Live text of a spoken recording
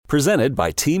Presented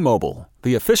by T-Mobile,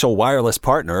 the official wireless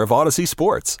partner of Odyssey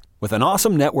Sports. With an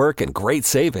awesome network and great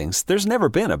savings, there's never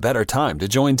been a better time to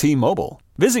join T-Mobile.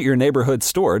 Visit your neighborhood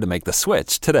store to make the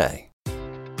switch today.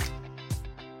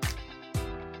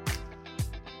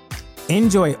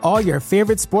 Enjoy all your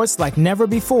favorite sports like never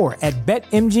before at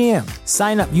BetMGM.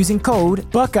 Sign up using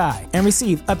code Buckeye and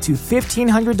receive up to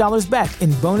 $1,500 back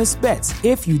in bonus bets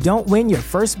if you don't win your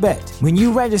first bet. When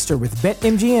you register with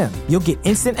BetMGM, you'll get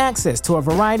instant access to a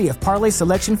variety of parlay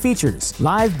selection features,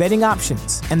 live betting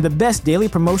options, and the best daily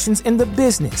promotions in the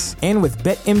business. And with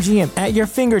BetMGM at your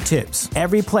fingertips,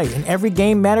 every play and every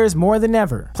game matters more than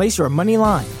ever. Place your money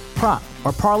line, prop,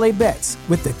 or parlay bets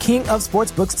with the king of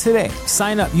sportsbooks today.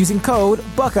 Sign up using code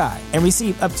Buckeye and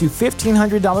receive up to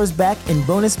 $1,500 back in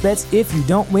bonus bets if you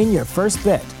don't win your first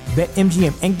bet.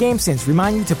 BetMGM and GameSense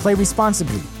remind you to play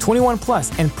responsibly. 21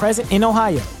 plus and present in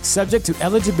Ohio, subject to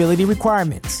eligibility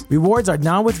requirements. Rewards are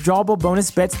non-withdrawable bonus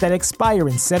bets that expire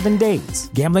in 7 days.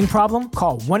 Gambling problem?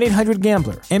 Call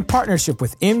 1-800-GAMBLER. In partnership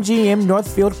with MGM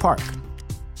Northfield Park.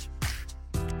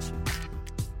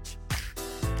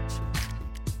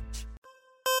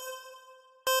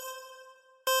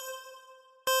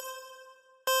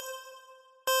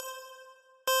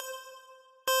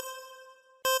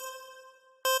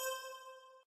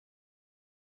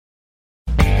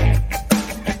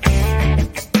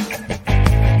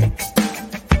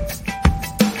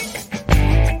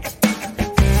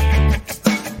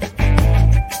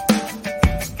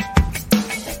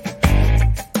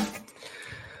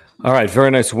 All right, very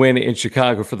nice win in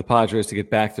Chicago for the Padres to get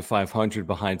back to 500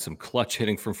 behind some clutch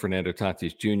hitting from Fernando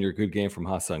Tatis Jr. Good game from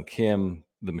Ha-Seong Kim.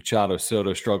 The Machado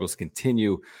Soto struggles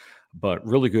continue, but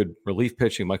really good relief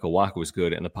pitching. Michael Wacha was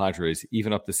good, and the Padres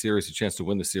even up the series, a chance to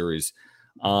win the series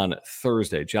on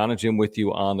Thursday. John and Jim with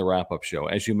you on the wrap-up show.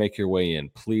 As you make your way in,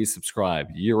 please subscribe.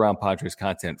 Year-round Padres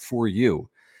content for you.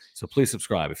 So please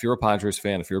subscribe. If you're a Padres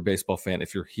fan, if you're a baseball fan,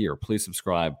 if you're here, please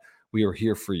subscribe. We are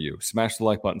here for you. Smash the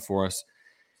like button for us.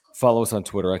 Follow us on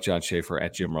Twitter at John Schaefer,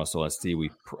 at Jim Russell SD. We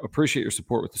appreciate your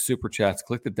support with the super chats.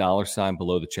 Click the $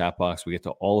 below the chat box. We get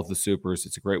to all of the supers.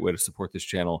 It's a great way to support this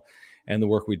channel and the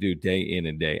work we do day in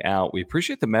and day out. We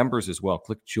appreciate the members as well.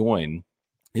 Click join.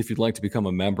 If you'd like to become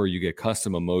a member, you get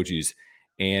custom emojis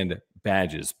and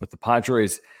badges. But the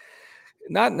Padres,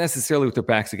 not necessarily with their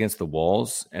backs against the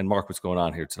walls. And Mark, what's going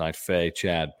on here tonight? Faye,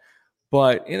 Chad.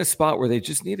 But in a spot where they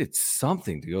just needed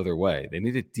something to go their way. They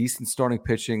needed decent starting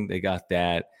pitching. They got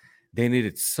that. They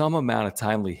needed some amount of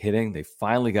timely hitting. They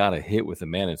finally got a hit with a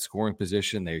man in scoring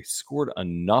position. They scored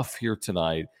enough here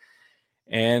tonight.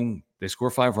 And they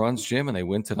score 5 runs, Jim, and they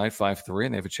win tonight 5-3,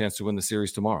 and they have a chance to win the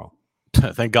series tomorrow.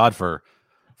 Thank God for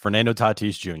Fernando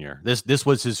Tatis Jr. This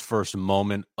was his first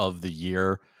moment of the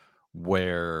year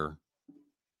where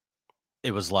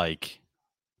it was like,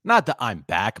 not the I'm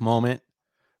back moment,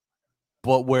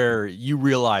 but where you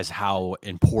realize how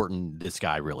important this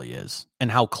guy really is and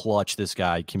how clutch this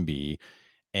guy can be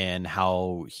and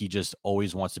how he just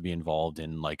always wants to be involved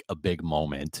in like a big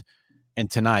moment. And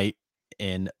tonight,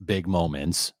 in big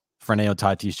moments, Fernando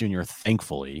Tatis Jr.,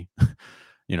 thankfully,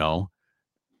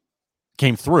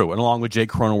 came through, and along with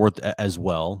Jake Cronenworth as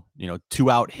well.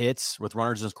 2 out hits with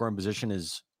runners in scoring position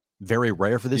is very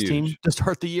rare for this team to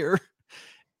start the year.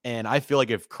 And I feel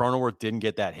like if Cronenworth didn't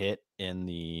get that hit in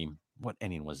the what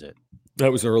inning was it?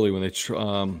 That was early when they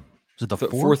was it the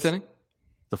fourth inning?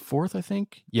 The fourth, I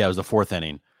think. Yeah, it was the 4th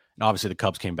inning. And obviously the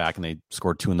Cubs came back and they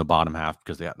scored 2 in the bottom half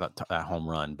because they got that home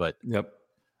run. But yep,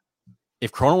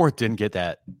 if Cronenworth didn't get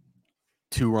that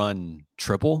 2-run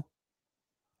triple,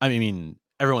 I mean,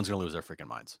 everyone's going to lose their freaking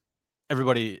minds.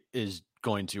 Everybody is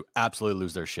going to absolutely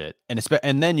lose their shit.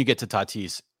 And then you get to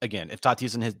Tatis again. If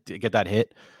Tatis didn't get that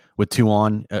hit with 2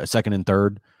 on, second and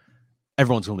third,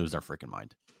 everyone's going to lose their freaking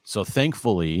mind. So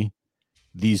thankfully,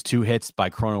 these 2 hits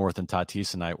by Cronenworth and Tatis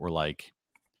tonight were like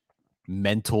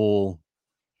mental,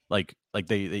 like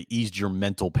they eased your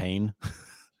mental pain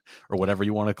or whatever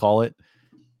you want to call it.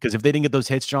 Because if they didn't get those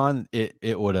hits, John,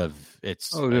 it would have. It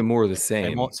would have been more of the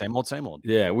same. Same old.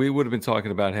 Yeah, we would have been talking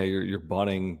about, hey, you're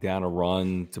bunting down a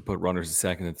run to put runners at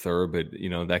second and third, but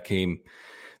they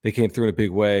came through in a big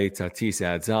way. Tatis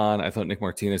adds on. I thought Nick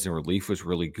Martinez in relief was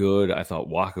really good. I thought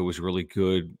Wacha was really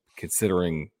good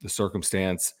considering the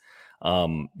circumstance.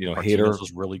 Martinez Hader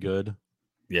was really good.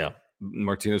 Yeah,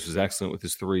 Martinez was excellent with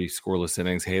his 3 scoreless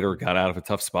innings. Hader got out of a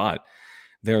tough spot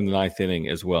there in the 9th inning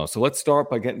as well. So let's start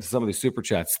by getting to some of these super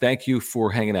chats. Thank you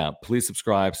for hanging out. Please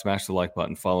subscribe, smash the like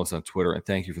button, follow us on Twitter, and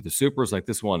thank you for the supers like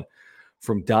this one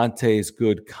from Dante's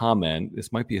good comment.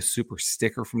 This might be a super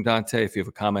sticker from Dante. If you have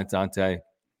a comment, Dante,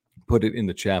 put it in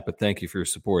the chat, but thank you for your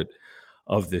support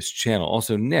of this channel.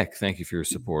 Also, Nick, thank you for your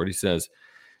support. He says,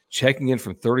 checking in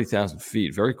from 30,000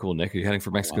 feet. Very cool, Nick. Are you heading for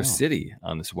Mexico Wow. City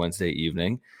on this Wednesday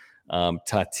evening?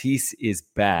 Tatis is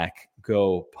back.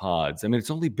 Go Pods. I mean, it's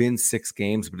only been 6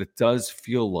 games, but it does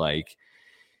feel like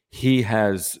he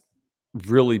has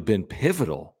really been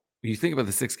pivotal. You think about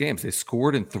the 6 games. They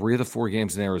scored in 3 of the 4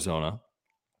 games in Arizona.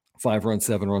 5 runs,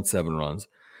 7 runs, 7 runs.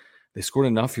 They scored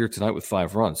enough here tonight with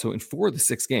 5 runs. So in 4 of the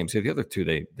 6 games, the other 2,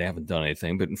 they haven't done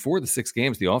anything. But in 4 of the 6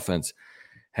 games, the offense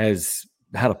has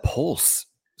had a pulse.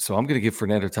 So I'm going to give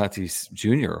Fernando Tatis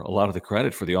Jr. a lot of the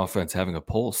credit for the offense having a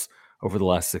pulse over the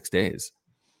last 6 days.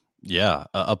 Yeah.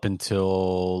 Up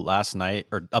until last night,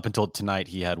 or up until tonight,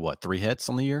 he had 3 hits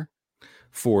on the year?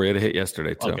 4. He had a hit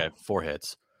yesterday, too. Okay, 4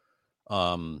 hits.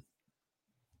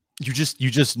 You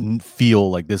just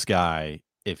feel like this guy,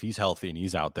 if he's healthy and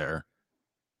he's out there,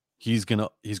 he's gonna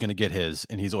get his,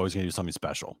 and he's always gonna do something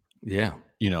special. Yeah.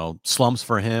 Slumps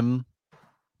for him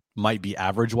might be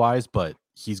average wise, but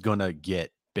he's gonna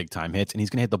get big time hits, and he's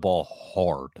gonna hit the ball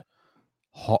hard,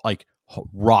 like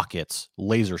rockets,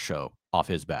 laser show off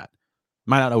his bat.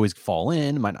 Might not always fall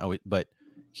in, but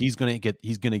he's gonna get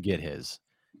his,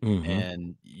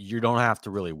 and you don't have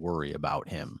to really worry about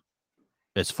him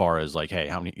as far as like, hey,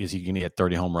 how many is he gonna hit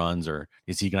 30 home runs, or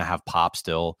is he gonna have pop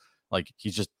still? Like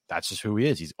that's just who he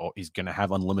is. He's gonna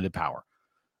have unlimited power.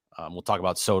 We'll talk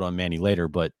about Soto and Manny later,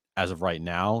 but as of right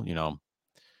now,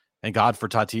 thank God for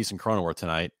Tatis and Cronenworth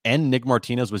tonight. And Nick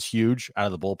Martinez was huge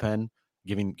out of the bullpen,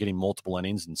 getting multiple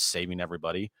innings and saving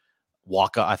everybody.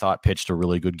 Waka, I thought, pitched a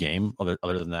really good game, other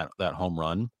than that home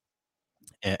run.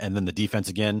 And then the defense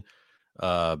again,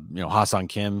 Ha-Seong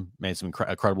Kim made some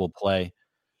incredible play.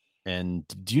 And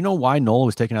do you know why Nola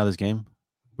was taken out of this game?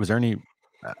 Was there any?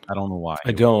 I don't know why.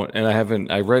 I don't, and I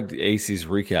haven't. I read AC's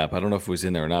recap. I don't know if it was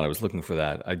in there or not. I was looking for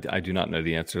that. I do not know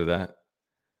the answer to that.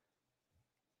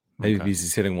 Maybe because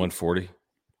he's hitting 140.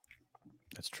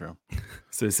 That's true.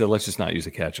 So they said, let's just not use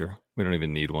a catcher. We don't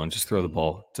even need one. Just throw the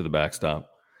ball to the backstop.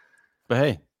 But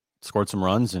hey, scored some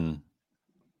runs and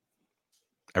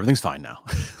everything's fine now.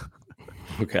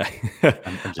 Okay.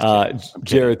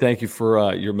 Jared, thank you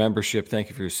for your membership. Thank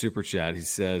you for your super chat. He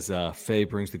says, Faye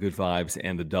brings the good vibes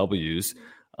and the W's.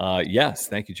 Yes.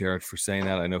 Thank you, Jared, for saying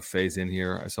that. I know Faye's in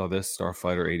here. I saw this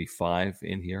Starfighter 85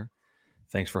 in here.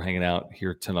 Thanks for hanging out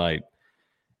here tonight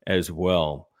as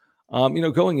well.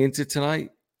 Going into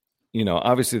tonight,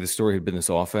 obviously the story had been this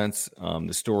offense.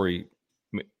 The story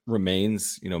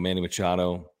remains, Manny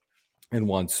Machado and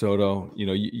Juan Soto.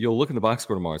 You'll look in the box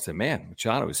score tomorrow and say, man,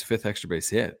 Machado, his 5th extra base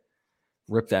hit,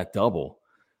 ripped that double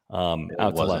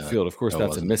out to left field. Of course,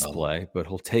 that's a misplay, but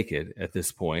he'll take it at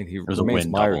this point. He remains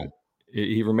mired.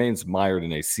 He remains mired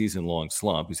in a season-long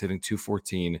slump. He's hitting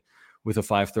 .214 with a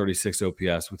 .536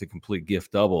 OPS with a complete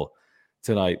gift double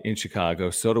tonight in Chicago.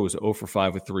 Soto was 0 for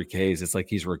 5 with 3 Ks. It's like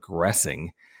he's regressing,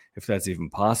 if that's even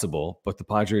possible. But the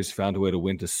Padres found a way to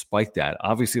win despite that.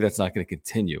 Obviously, that's not going to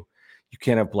continue. You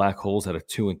can't have black holes at a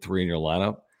 2 and 3 in your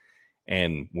lineup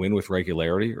and win with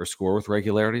regularity or score with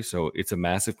regularity. So it's a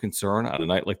massive concern on a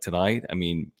night like tonight. I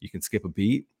mean, you can skip a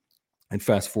beat and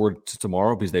fast forward to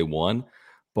tomorrow because they won,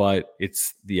 but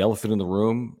it's the elephant in the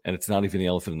room, and it's not even the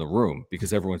elephant in the room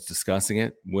because everyone's discussing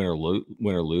it, win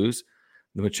or lose.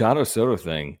 The Machado Soto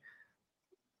thing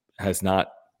has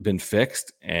not been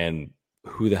fixed, and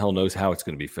who the hell knows how it's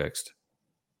going to be fixed.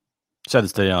 Said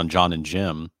this today on John and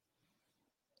Jim.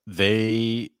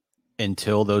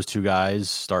 Until those 2 guys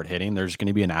start hitting, there's going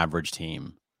to be an average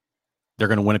team. They're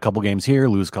going to win a couple games here,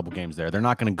 lose a couple games there. They're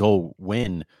not going to go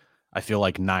win, I feel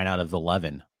like, 9 out of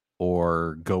 11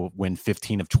 or go win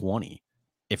 15 of 20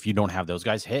 if you don't have those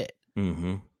guys hit.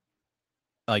 Mm-hmm.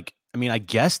 Like, I mean, I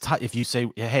guess if you say,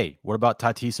 hey, what about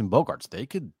Tatis and Bogaerts? They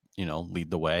could, lead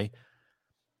the way.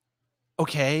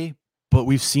 Okay, but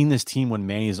we've seen this team when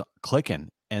Manny's clicking,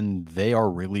 and they are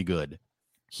really good.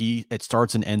 It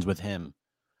starts and ends with him.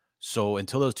 So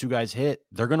until those 2 guys hit,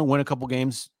 they're going to win a couple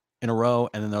games in a row,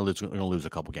 and then they're going to lose a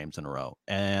couple games in a row.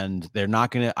 And they're not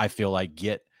going to, I feel like,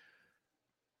 get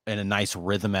in a nice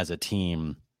rhythm as a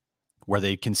team where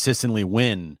they consistently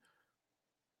win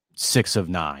 6 of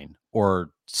 9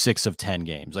 or 6 of 10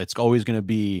 games. It's always going to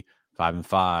be 5 and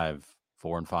 5,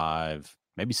 4 and 5,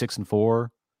 maybe 6 and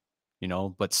 4,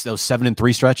 but those 7 and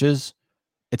 3 stretches,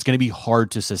 it's going to be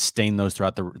hard to sustain those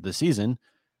throughout the season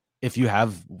if you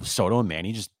have Soto and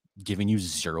Manny just giving you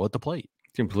 0 at the plate.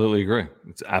 Completely agree.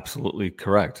 It's absolutely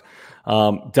correct.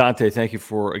 Dante, thank you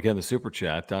for, again, the super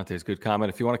chat. Dante's good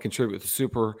comment. If you want to contribute with the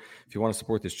super, if you want to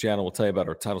support this channel, we'll tell you about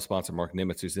our title sponsor, Mark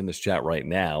Nimitz, who's in this chat right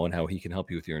now, and how he can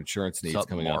help you with your insurance needs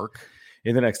coming up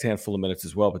in the next handful of minutes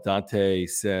as well. But Dante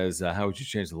says, how would you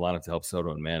change the lineup to help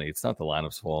Soto and Manny? It's not the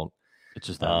lineup's fault. It's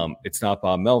just them. It's not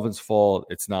Bob Melvin's fault.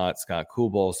 It's not Scott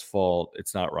Kubal's fault.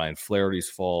 It's not Ryan Flaherty's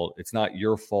fault. It's not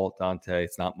your fault, Dante.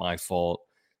 It's not my fault.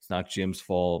 It's not Jim's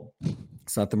fault.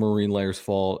 It's not the Marine Layer's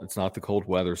fault. It's not the cold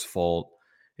weather's fault.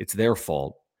 It's their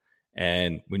fault.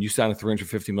 And when you sign a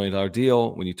 $350 million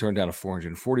deal, when you turn down a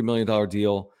 $440 million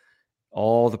deal,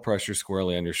 all the pressure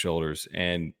squarely on your shoulders.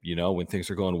 And, when things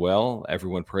are going well,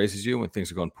 everyone praises you. When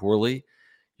things are going poorly,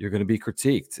 you're going to be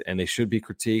critiqued, and they should be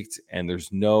critiqued. And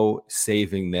there's no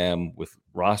saving them with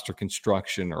roster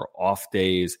construction or off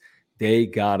days. They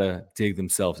got to dig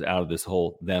themselves out of this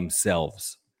hole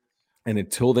themselves. And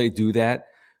until they do that,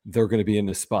 they're going to be in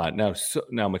this spot.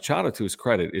 Now Machado, to his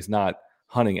credit, is not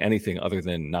hunting anything other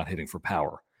than not hitting for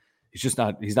power. He's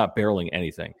not barreling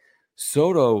anything.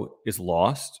 Soto is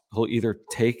lost. He'll either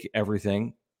take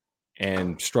everything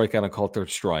and strike out and call third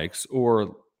strikes,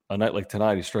 or a night like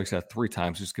tonight, he strikes out 3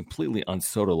 times. It's completely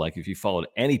un-Soto-like if you followed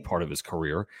any part of his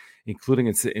career, including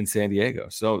in San Diego.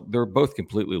 So they're both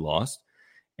completely lost,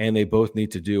 and they both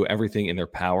need to do everything in their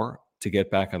power to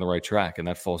get back on the right track, and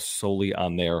that falls solely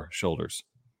on their shoulders.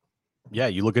 Yeah,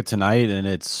 you look at tonight, and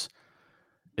it's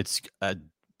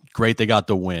great they got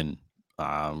the win,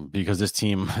 because this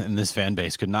team and this fan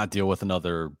base could not deal with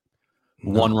another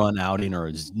one-run outing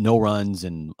or no runs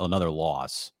and another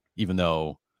loss, even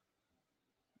though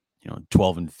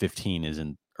 12-15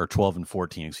 isn't, or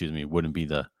 12-14, excuse me, wouldn't be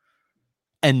the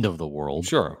end of the world.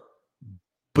 Sure.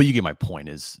 But you get my point.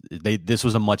 This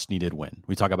was a much needed win.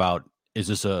 We talk about, is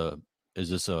this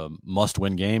a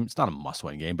must-win game? It's not a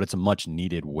must-win game, but it's a much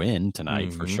needed win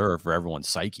tonight for sure, for everyone's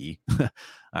psyche.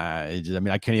 I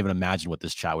can't even imagine what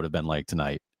this chat would have been like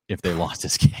tonight if they lost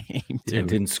this game. And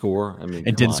didn't score.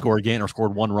 Score again, or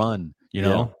scored 1 run,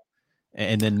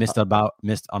 and then missed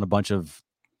on a bunch of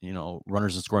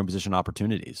runners in scoring position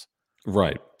opportunities.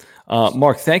 Right.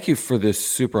 Mark, thank you for this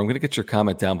super. I'm going to get your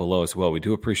comment down below as well. We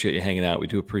do appreciate you hanging out. We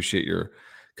do appreciate your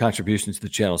contributions to the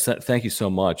channel. Thank you so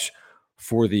much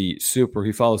for the super.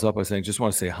 He follows up by saying, just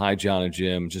want to say hi, John and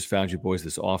Jim. Just found you boys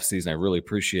this off season. I really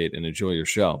appreciate and enjoy your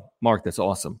show. Mark, that's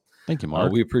awesome. Thank you,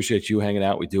 Mark. We appreciate you hanging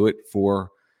out. We do it for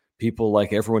people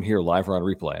like everyone here live or on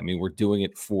replay. We're doing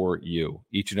it for you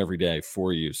each and every day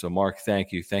for you. So Mark,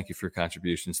 thank you. Thank you for your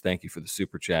contributions. Thank you for the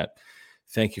super chat.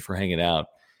 Thank you for hanging out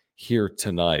here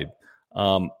tonight.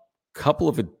 Couple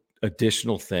of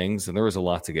additional things, and there was a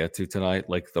lot to get to tonight,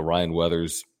 like the Ryan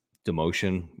Weathers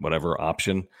demotion, whatever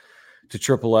option to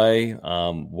AAA,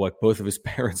 what both of his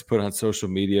parents put on social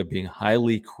media, being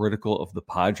highly critical of the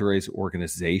Padres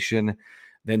organization,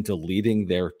 then deleting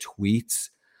their tweets.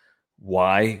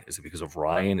 Why? Is it because of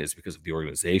Ryan? Is it because of the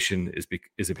organization?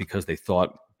 Is it because they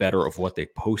thought better of what they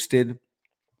posted?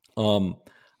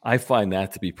 I find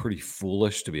that to be pretty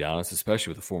foolish, to be honest,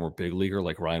 especially with a former big leaguer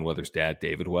like Ryan Weathers' dad,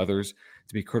 David Weathers,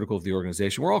 to be critical of the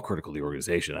organization. We're all critical of the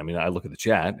organization. I look at the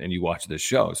chat and you watch this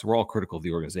show, so we're all critical of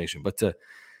the organization. But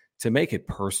to make it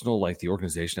personal, like the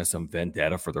organization has some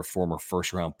vendetta for their former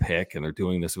first-round pick and they're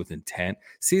doing this with intent.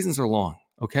 Seasons are long,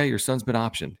 okay? Your son's been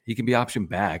optioned. He can be optioned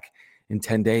back in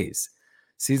 10 days.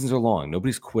 Seasons are long.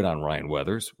 Nobody's quit on Ryan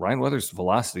Weathers. Ryan Weathers'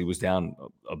 velocity was down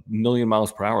a million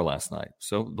miles per hour last night.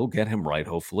 So they'll get him right,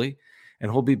 hopefully,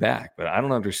 and he'll be back. But I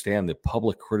don't understand the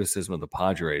public criticism of the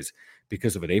Padres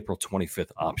because of an April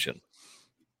 25th option.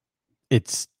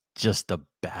 It's just a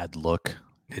bad look.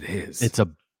 It is. It's a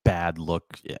bad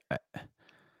look.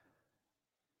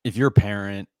 If you're a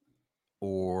parent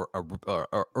or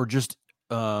just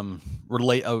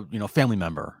relate a family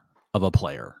member of a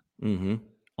player,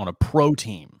 on a pro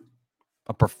team,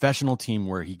 a professional team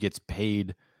where he gets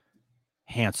paid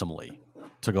handsomely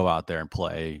to go out there and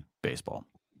play baseball,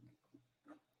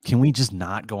 can we just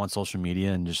not go on social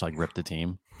media and just rip the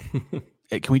team?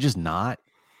 Can we just not?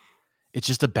 It's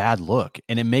just a bad look,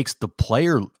 and it makes the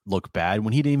player look bad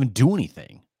when he didn't even do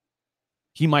anything.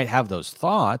 He might have those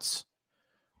thoughts,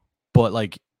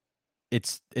 but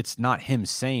it's not him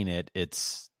saying it.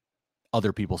 It's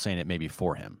other people saying it maybe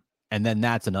for him. And then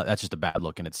that's just a bad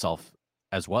look in itself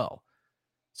as well.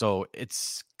 So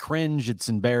it's cringe. It's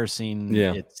embarrassing.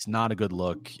 Yeah. It's not a good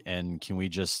look. And can we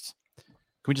just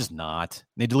not?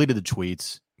 They deleted the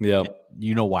tweets. Yeah.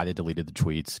 You know why they deleted the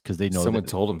tweets? Because they know someone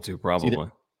told them to, probably.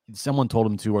 Someone told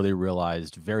them to, or they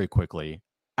realized very quickly,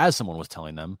 as someone was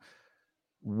telling them,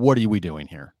 what are we doing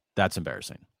here? That's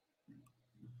embarrassing.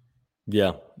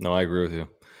 Yeah. No, I agree with you.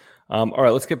 All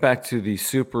right, let's get back to the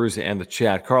supers and the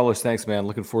chat. Carlos, thanks, man.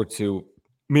 Looking forward to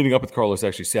meeting up with Carlos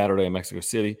actually Saturday in Mexico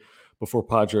City before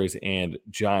Padres and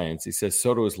Giants. He says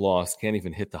Soto is lost, can't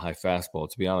even hit the high fastball.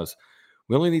 To be honest,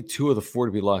 we only need 2 of the 4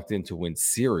 to be locked in to win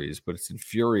series, but it's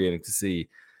infuriating to see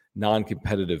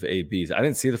non-competitive ABs. I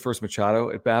didn't see the first Machado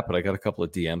at bat, but I got a couple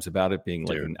of DMs about it being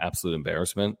like an absolute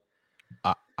embarrassment.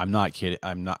 I'm not kidding.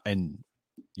 I'm not. And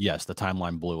yes, the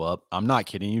timeline blew up. I'm not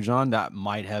kidding you, John. That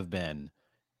might have been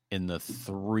in the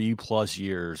 4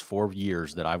 years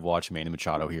that I've watched Manny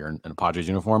Machado here in a Padres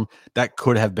uniform. That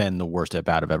could have been the worst at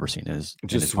bat I've ever seen.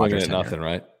 Just swinging at nothing,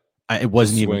 right? It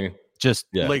wasn't even just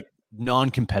like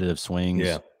non-competitive swings.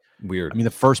 Yeah, weird. I mean,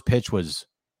 the first pitch was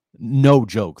no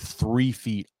joke, 3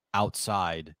 feet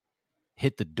outside,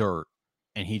 hit the dirt,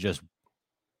 and he just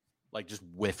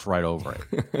whiffed right over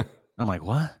it. I'm like,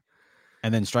 what?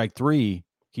 And then strike 3,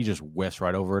 he just whiffs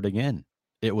right over it again.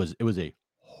 It was a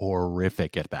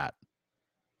horrific at bat,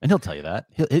 and he'll tell you that.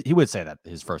 He would say that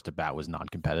his first at bat was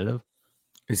non-competitive.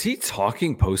 Is he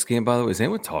talking post game? By the way, is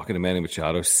anyone talking to Manny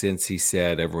Machado since he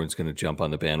said everyone's going to jump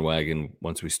on the bandwagon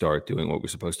once we start doing what we're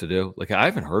supposed to do? Like, I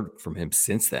haven't heard from him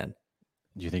since then.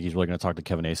 Do you think he's really going to talk to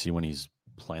Kevin Acee when he's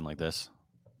playing like this?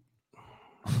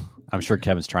 I'm sure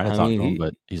Kevin's trying to talk to him,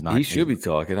 but he's not. He should be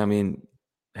talking. I mean,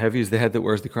 heavy is the head that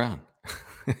wears the crown.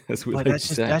 That's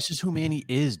just who Manny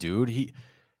is, dude.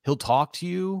 He'll talk to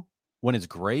you when it's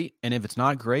great, and if it's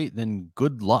not great, then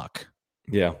good luck.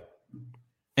 Yeah.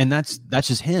 And that's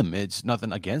just him. It's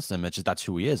nothing against him. It's just that's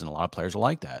who he is, and a lot of players are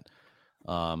like that.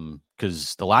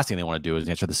 Because the last thing they want to do is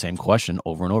answer the same question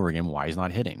over and over again: why he's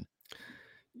not hitting.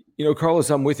 You know, Carlos,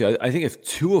 I'm with you. I think if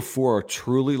 2 of 4 are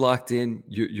truly locked in,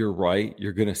 you're right.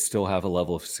 You're going to still have a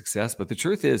level of success. But the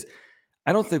truth is,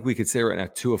 I don't think we could say right now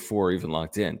 2 of 4 are even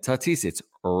locked in. Tatis, it's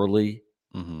early.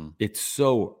 Mm-hmm. It's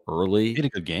so early. He had a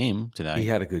good game today. He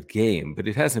had a good game, but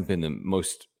it hasn't been the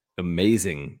most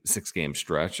amazing 6-game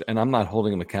stretch. And I'm not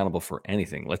holding him accountable for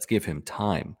anything. Let's give him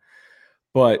time.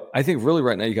 But I think really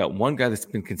right now you got one guy that's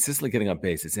been consistently getting on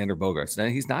base. It's Xander Bogaerts. Now,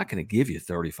 he's not going to give you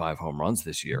 35 home runs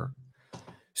this year.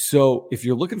 So if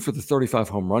you're looking for the 35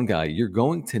 home run guy, you're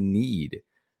going to need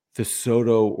the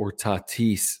Soto or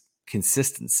Tatis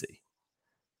consistency.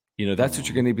 You know, that's what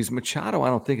you're going to need, because Machado, I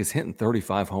don't think, is hitting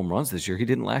 35 home runs this year. He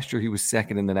didn't last year. He was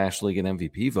second in the National League in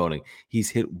MVP voting. He's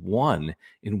hit 1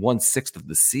 in 1/6 of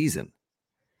the season.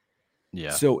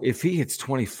 Yeah. So if he hits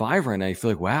 25 right now, you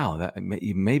feel like, wow, that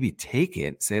you maybe take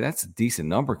it, say that's a decent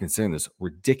number considering this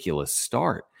ridiculous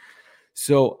start.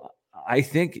 So I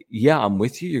think, yeah, I'm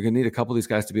with you. You're going to need a couple of these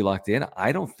guys to be locked in.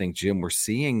 I don't think, Jim, we're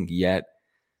seeing yet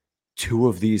 2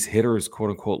 of these hitters, quote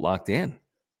unquote, locked in.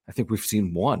 I think we've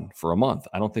seen 1 for a month.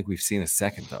 I don't think we've seen a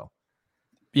second, though.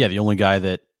 Yeah, the only guy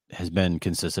that has been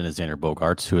consistent is Xander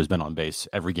Bogaerts, who has been on base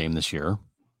every game this year.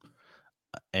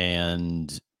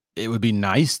 And it would be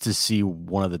nice to see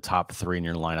one of the top 3 in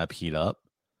your lineup heat up.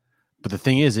 But the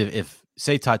thing is, if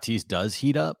say Tatis does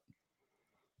heat up,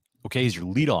 okay, he's your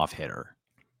leadoff hitter.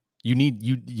 You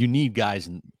need guys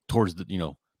towards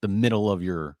the middle of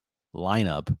your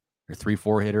lineup, your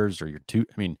 3-4 hitters or your 2.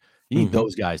 I mean, you need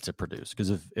those guys to produce, because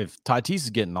if Tatis is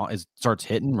getting on, starts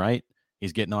hitting right,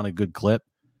 he's getting on a good clip.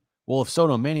 Well, if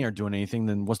Soto and Manny aren't doing anything,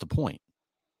 then what's the point?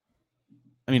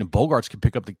 I mean, Bogaerts could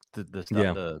pick up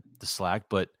the slack,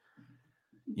 but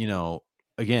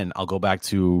again, I'll go back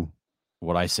to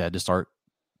what I said to start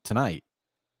tonight.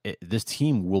 This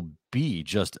team will be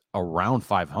just around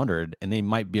 500, and they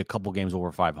might be a couple games over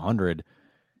 500,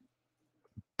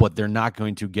 but they're not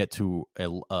going to get to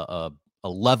a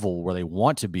level where they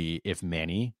want to be if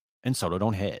Manny and Soto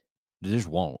don't hit. They just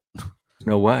won't.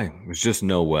 No way. There's just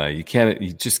no way. You can't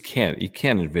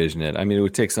envision it. I mean, it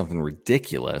would take something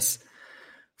ridiculous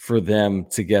for them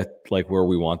to get like where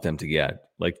we want them to get.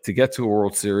 Like, to get to a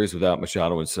World Series without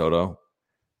Machado and Soto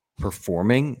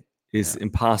performing is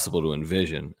impossible to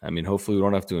envision. I mean, hopefully we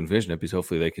don't have to envision it, because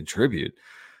hopefully they contribute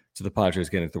to the Padres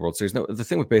getting to the World Series. No, the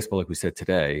thing with baseball, like we said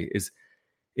today, is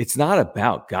it's not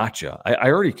about gotcha. I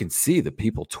already can see the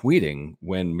people tweeting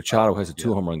when Machado has a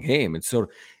 2-home run game. And so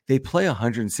they play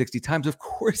 160 times. Of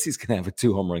course he's going to have a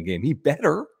 2-home run game. He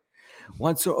better.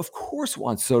 Of course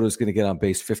Juan Soto is going to get on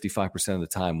base 55% of the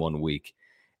time one week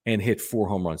and hit 4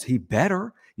 home runs. He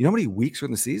better. You know how many weeks are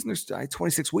in the season? There's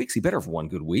 26 weeks. He better have 1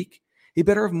 good week. He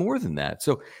better have more than that.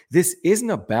 So this isn't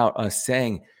about us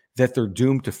saying that they're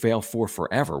doomed to fail for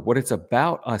forever. What it's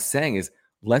about us saying is,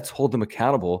 let's hold them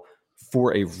accountable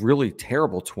for a really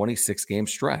terrible 26-game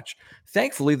stretch.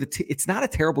 Thankfully, it's not a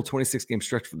terrible 26-game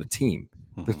stretch for the team.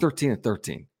 They're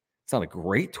 13-13. It's not a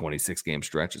great 26-game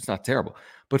stretch. It's not terrible.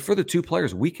 But for the 2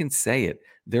 players, we can say it.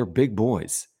 They're big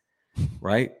boys,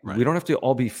 right? We don't have to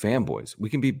all be fanboys. We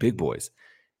can be big boys.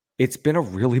 It's been a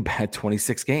really bad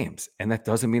 26 games, and that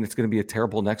doesn't mean it's going to be a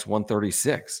terrible next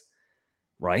 136,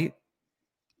 right?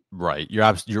 Right. You're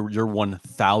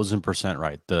 1,000%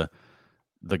 right.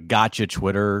 The gotcha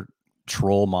Twitter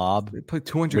troll mob. They played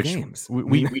 200 games.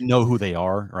 We know who they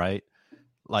are, right?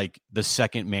 Like the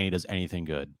second Manny does anything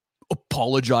good,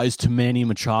 apologize to Manny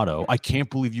Machado. I can't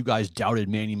believe you guys doubted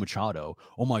Manny Machado.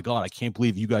 Oh my God, I can't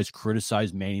believe you guys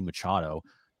criticized Manny Machado.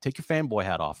 Take your fanboy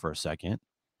hat off for a second,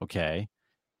 okay?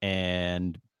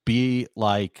 And be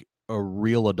like a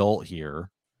real adult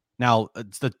here. Now,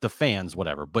 it's the fans,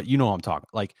 whatever, but you know what I'm talking.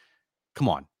 Like, come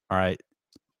on, all right?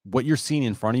 What you're seeing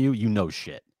in front of you, you know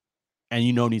shit. And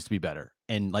you know needs to be better.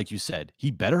 And like you said,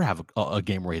 he better have a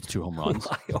game where he hits 2 home runs.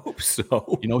 I hope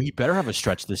so. You know, he better have a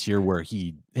stretch this year where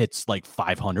he hits like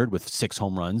 500 with 6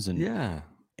 home runs and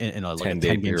in a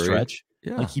 10-game stretch.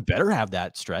 Yeah. Like he better have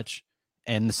that stretch.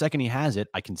 And the second he has it,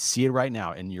 I can see it right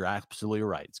now. And you're absolutely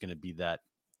right. It's going to be that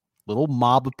little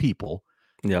mob of people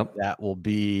that will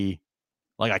be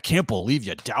like, I can't believe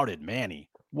you doubted Manny.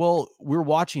 Well, we're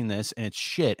watching this and it's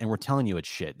shit, and we're telling you it's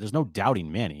shit. There's no doubting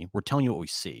Manny. We're telling you what we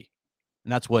see.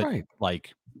 And that's what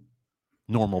like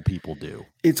normal people do.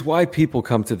 It's why people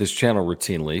come to this channel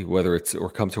routinely, whether it's or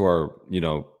come to our,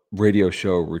 radio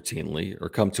show routinely or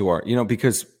come to our,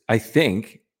 because I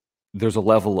think there's a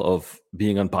level of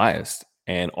being unbiased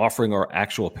and offering our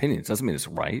actual opinions. Doesn't mean it's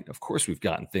right. Of course, we've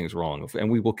gotten things wrong, and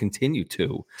we will continue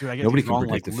to. Dude, I get nobody can wrong,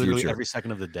 predict like, the literally future every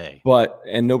second of the day.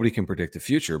 And nobody can predict the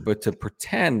future. But to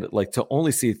pretend like to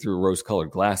only see through rose-colored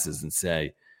glasses and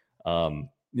say,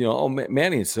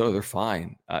 Manny and so they're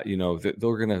fine.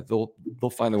 They'll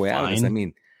find their way out of this. I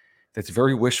mean, that's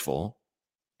very wishful,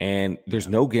 and there's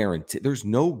no guarantee. There's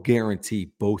no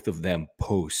guarantee both of them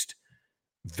post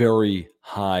very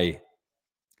high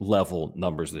level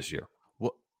numbers this year.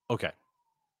 Well, okay,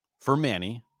 for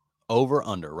Manny, over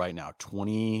under right now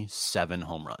 27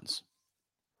 home runs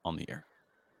on the year.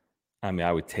 I mean,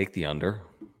 I would take the under.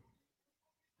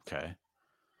 Okay.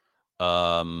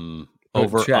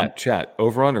 Chat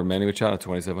over under Manny Machado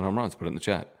 27 home runs. Put it in the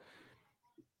chat.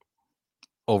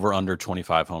 Over under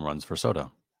 25 home runs for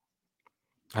Soto.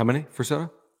 How many for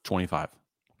Soto? 25.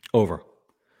 Over.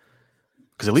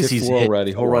 Because at least he's hit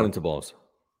already. He'll run into balls.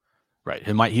 Right.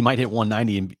 He might hit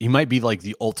 190, and he might be like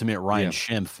the ultimate Ryan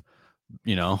Schimpf,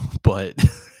 but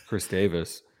Chris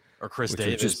Davis Davis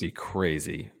would just be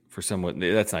crazy for someone.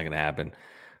 That's not going to happen.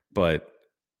 But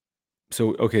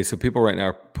so people right now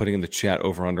are putting in the chat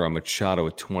over under on Machado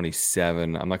at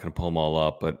 27. I'm not going to pull them all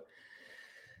up, but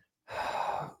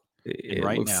it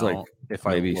right looks now, like if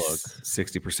maybe I look,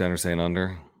 60% are saying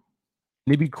under.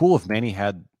 It'd be cool if Manny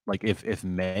had like if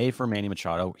May for Manny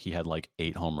Machado he had like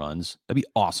 8 home runs. That'd be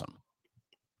awesome.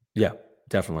 Yeah,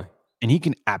 definitely. And he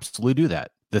can absolutely do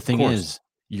that. The thing is,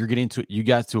 you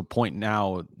got to a point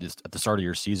now just at the start of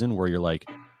your season where you're like,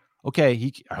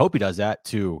 okay, I hope he does that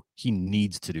too. He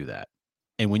needs to do that.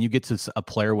 And when you get to a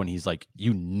player when he's like,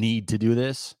 you need to do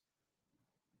this,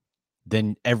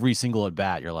 then every single at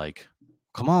bat, you're like,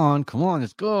 come on,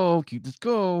 let's go, let's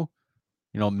go.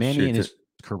 Manny in his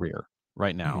career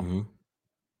right now. Mm-hmm.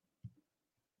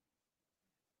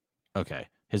 Okay.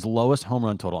 His lowest home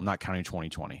run total, I'm not counting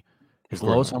 2020. His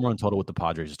lowest home run total with the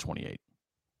Padres is 28.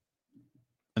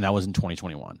 And that was in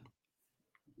 2021.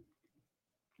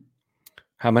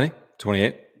 How many?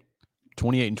 28?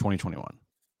 28 in 2021.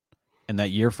 And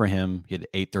that year for him, he had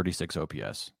 836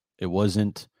 OPS. It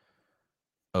wasn't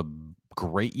a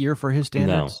great year for his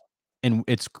standards. No. And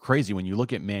it's crazy when you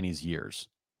look at Manny's years.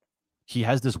 He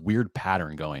has this weird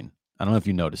pattern going. I don't know if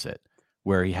you notice it,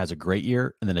 where he has a great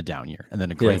year and then a down year and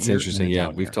then a great year. It's interesting. Yeah,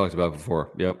 we've talked about it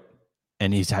before. Yep.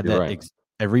 And he's had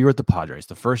every year at the Padres.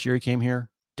 The first year he came here,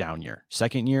 down year.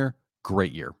 Second year,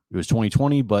 great year. It was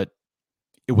 2020, but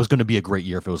it was going to be a great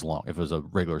year if it was long, if it was a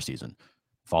regular season.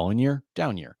 Following year,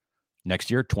 down year. Next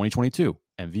year, 2022,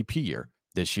 MVP year.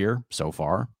 This year, so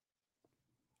far,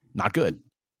 not good.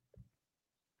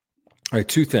 All right,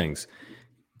 2 things.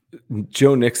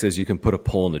 Joe Nick says you can put a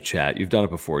poll in the chat. You've done it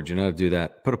before. Do you know how to do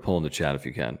that? Put a poll in the chat if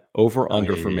you can. Over,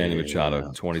 under for Manny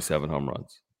Machado, 27 home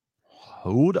runs.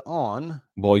 Hold on.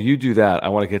 While you do that, I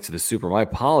want to get to the super. My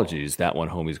apologies, that one,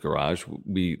 Homie's Garage.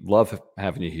 We love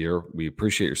having you here. We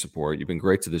appreciate your support. You've been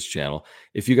great to this channel.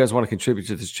 If you guys want to contribute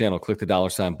to this channel, click the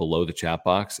 $ below the chat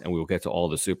box, and we will get to all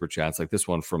the super chats, like this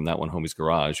one from that one, Homie's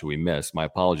Garage, who we missed. My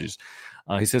apologies.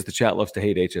 He says the chat loves to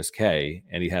hate HSK,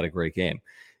 and he had a great game.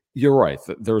 You're right.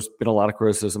 There's been a lot of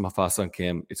criticism of Ha-Seong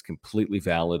Kim. It's completely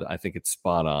valid. I think it's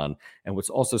spot on. And what's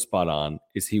also spot on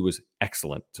is he was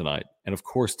excellent tonight. And of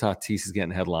course, Tatis is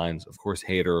getting headlines. Of course,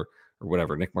 Hader or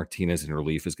whatever, Nick Martinez in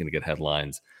relief is going to get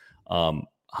headlines.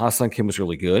 Ha-Seong Kim was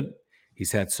really good.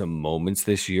 He's had some moments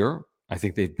this year. I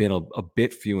think they've been a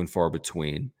bit few and far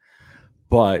between.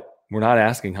 But we're not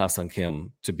asking Ha-Seong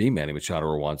Kim to be Manny Machado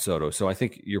or Juan Soto. So I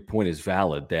think your point is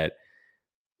valid that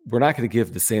we're not going to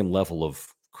give the same level of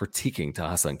critiquing to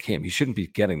Ha-Seong Kim. He shouldn't be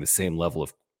getting the same level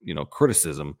of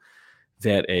criticism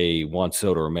that a Juan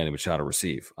Soto or Manny Machado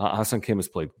receive. Ha-Seong Kim has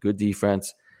played good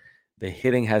defense. The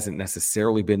hitting hasn't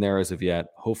necessarily been there as of yet.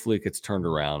 Hopefully it gets turned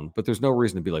around, but there's no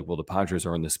reason to be like, well, the Padres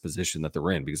are in this position that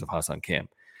they're in because of Ha-Seong Kim.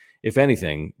 If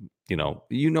anything, you know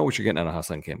what you're getting out of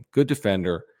Ha-Seong Kim. Good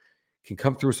defender, can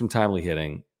come through some timely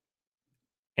hitting,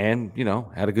 and,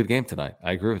 had a good game tonight.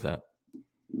 I agree with that.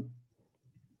 I'm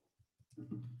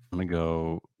going to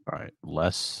go, all right,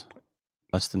 less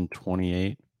than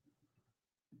 28.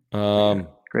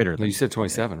 Greater than you said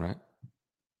 27, right?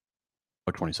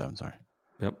 Oh, 27, sorry.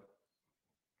 Yep.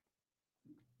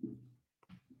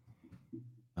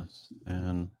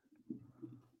 And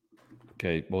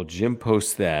okay, well, Jim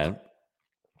posts that.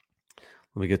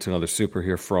 Let me get to another super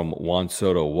here from Juan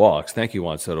Soto Walks. Thank you,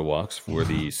 Juan Soto Walks, for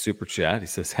the super chat. He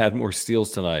says, had more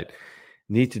steals tonight.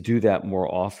 Need to do that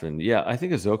more often. Yeah, I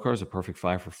think Azokar is a perfect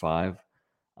 5 for 5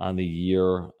 on the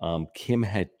year. Kim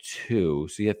had 2.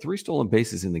 So he had 3 stolen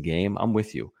bases in the game. I'm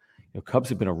with you. Cubs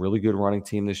have been a really good running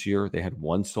team this year. They had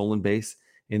 1 stolen base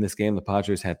in this game. The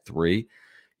Padres had 3.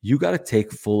 You got to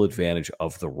take full advantage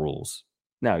of the rules.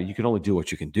 Now, you can only do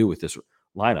what you can do with this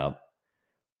lineup,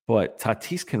 but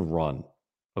Tatis can run,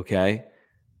 okay?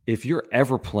 If you're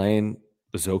ever playing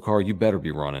Zokar, you better be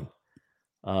running.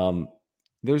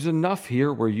 There's enough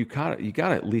here where you got to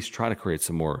at least try to create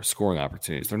some more scoring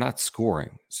opportunities. They're not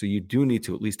scoring, so you do need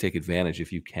to at least take advantage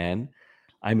if you can.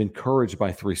 I'm encouraged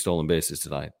by 3 stolen bases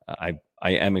tonight. I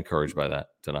am encouraged by that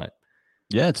tonight.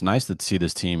 Yeah, it's nice to see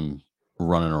this team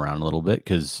running around a little bit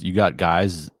because you got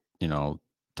guys,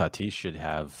 Tatis should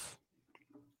have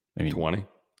maybe 20,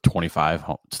 25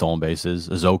 stolen bases.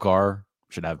 Azokar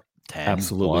should have 10.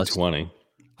 Absolutely plus. 20.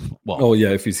 Well, oh, yeah,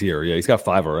 if he's here. Yeah, he's got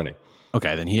 5 already.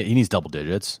 Okay, then he needs double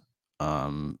digits.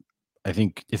 I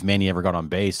think if Manny ever got on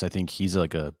base, I think he's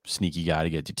like a sneaky guy to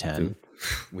get to 10.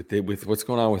 Dude, with what's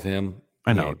going on with him,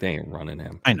 I know. They ain't running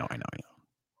him. I know.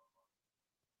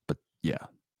 But, yeah.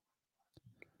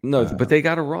 No, but they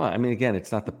got to run. I mean, again,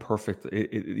 it's not the perfect.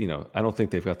 I don't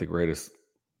think they've got the greatest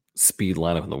speed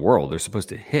lineup in the world. They're supposed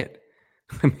to hit.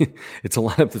 I mean, it's a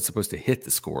lineup that's supposed to hit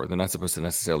to score. They're not supposed to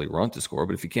necessarily run to score.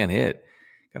 But if you can't hit,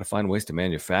 got to find ways to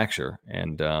manufacture.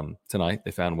 And tonight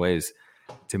they found ways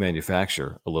to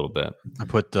manufacture a little bit. I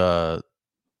put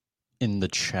in the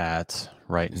chat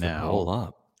right now. Poll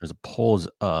up. There's a polls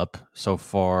up so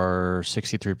far.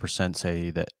 63%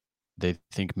 say that they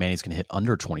think Manny's going to hit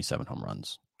under 27 home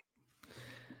runs.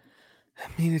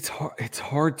 I mean, it's hard. It's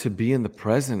hard to be in the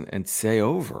present and say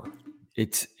over.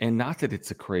 And not that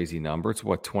it's a crazy number. It's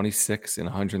 26 in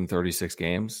 136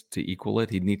 games to equal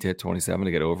it. He'd need to hit 27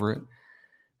 to get over it.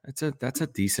 That's a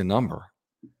decent number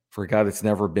for a guy that's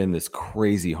never been this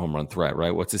crazy home run threat,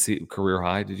 right? What's his career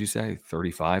high? Did you say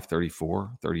 35,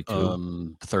 34,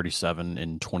 32? 37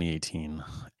 in 2018,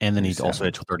 and then he also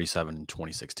hit 37 in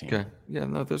 2016. Okay, yeah,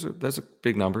 no, those are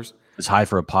big numbers. His high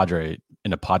for a Padre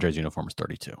in a Padres uniform is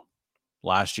 32.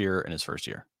 Last year in his first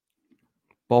year.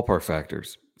 Ballpark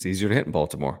factors. It's easier to hit in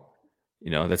Baltimore.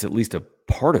 That's at least a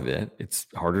part of it. It's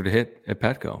harder to hit at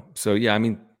Petco. So, yeah, I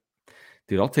mean,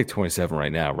 dude, I'll take 27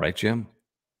 right now, right, Jim?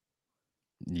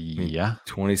 Yeah.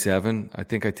 27. I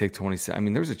think I take 27. I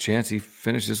mean, there's a chance he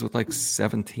finishes with like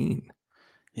 17.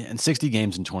 Yeah, in 60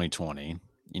 games in 2020,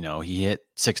 he hit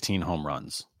 16 home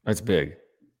runs. That's big.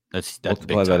 That's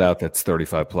multiply that out. That's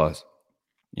 35 plus.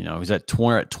 He's at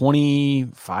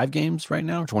 25 games right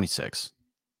now, or 26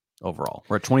 overall.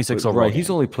 We're at 26 overall. Right. He's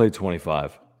only played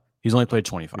 25. He's only played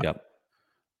 25. Yep.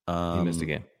 He missed a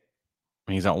game.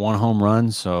 He's got 1 home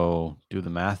run, so do the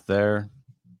math there.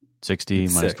 60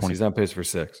 it's minus 6. 20. He's on pace for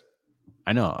 6.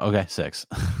 I know. Okay, 6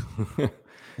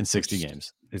 in 60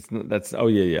 games.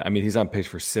 I mean, he's on pace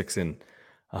for 6 in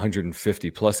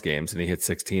 150 plus games, and he hit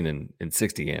 16 in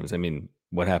 60 games. I mean,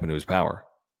 what happened to his power?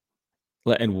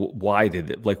 And why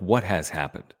did it? Like, what has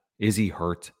happened? Is he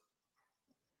hurt?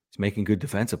 He's making good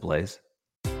defensive plays.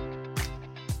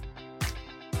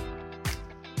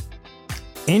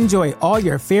 Enjoy all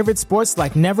your favorite sports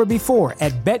like never before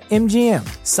at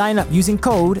BetMGM. Sign up using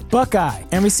code Buckeye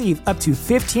and receive up to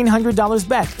 $1,500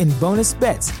 back in bonus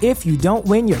bets if you don't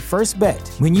win your first bet.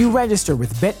 When you register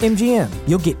with BetMGM,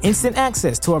 you'll get instant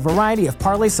access to a variety of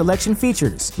parlay selection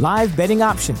features, live betting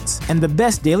options, and the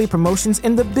best daily promotions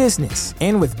in the business.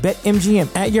 And with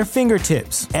BetMGM at your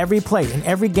fingertips, every play and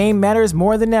every game matters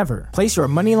more than ever. Place your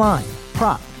money line,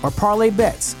 prop, or parlay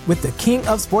bets with the king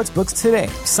of sportsbooks today.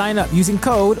 Sign up using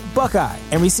code Buckeye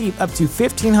and receive up to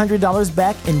 $1,500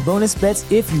 back in bonus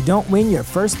bets if you don't win your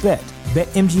first bet.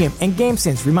 BetMGM and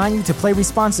GameSense remind you to play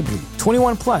responsibly.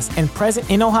 21 plus and present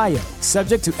in Ohio,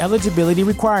 subject to eligibility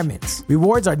requirements.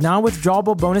 Rewards are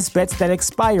non-withdrawable bonus bets that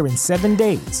expire in 7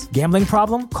 days. Gambling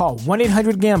problem? Call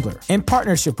 1-800-GAMBLER. In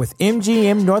partnership with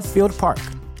MGM Northfield Park.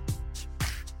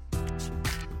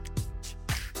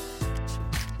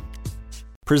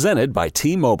 Presented by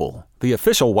T-Mobile, the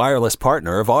official wireless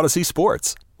partner of Odyssey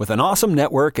Sports. With an awesome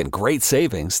network and great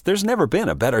savings, there's never been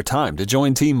a better time to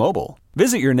join T-Mobile.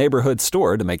 Visit your neighborhood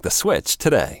store to make the switch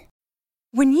today.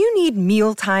 When you need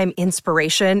mealtime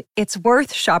inspiration, it's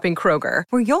worth shopping Kroger,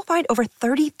 where you'll find over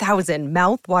 30,000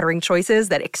 mouth-watering choices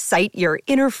that excite your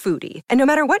inner foodie. And no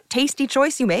matter what tasty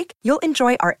choice you make, you'll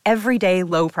enjoy our everyday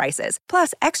low prices,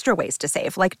 plus extra ways to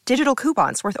save, like digital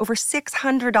coupons worth over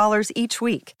 $600 each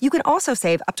week. You can also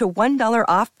save up to $1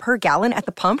 off per gallon at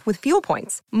the pump with fuel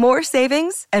points. More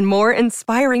savings and more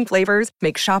inspiring flavors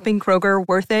make shopping Kroger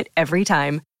worth it every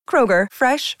time. Kroger,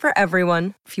 fresh for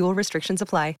everyone. Fuel restrictions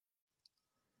apply.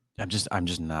 I'm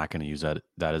just not going to use that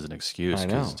as an excuse. I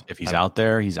know. If he's out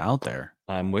there, he's out there.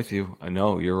 I'm with you. I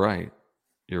know you're right.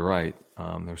 You're right.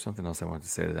 There was something else I wanted to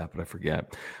say to that, but I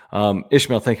forget.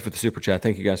 Ishmael, thank you for the super chat.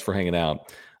 Thank you guys for hanging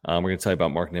out. We're going to tell you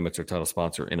about Mark Nimitz, our title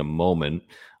sponsor, in a moment.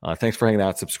 Thanks for hanging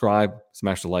out. Subscribe,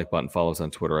 smash the like button, follow us on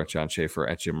Twitter at John Schaefer,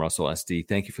 at Jim Russell SD.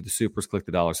 Thank you for the supers. Click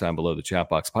the $ below the chat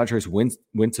box. Padres win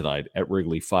tonight at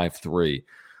Wrigley 5-3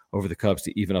 over the Cubs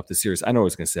to even up the series. I know what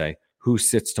I was going to say. Who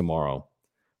sits tomorrow?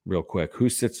 Real quick, who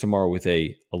sits tomorrow with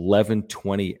a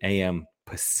 11:20 a.m.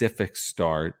 Pacific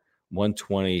start,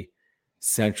 1:20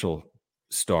 Central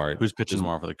start? Who's pitching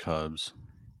tomorrow for the Cubs?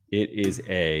 It is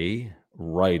a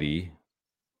righty.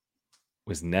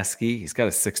 Wisniewski. He's got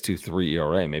a 6.23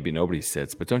 ERA. Maybe nobody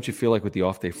sits, but don't you feel like with the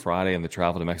off day Friday and the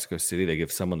travel to Mexico City, they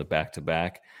give someone the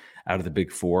back-to-back out of the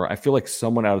Big Four? I feel like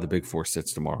someone out of the Big Four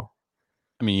sits tomorrow.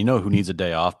 I mean, you know who needs a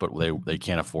day off, but they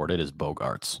can't afford it is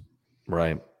Bogarts.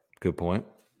 Right. Good point.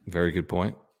 Very good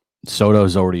point.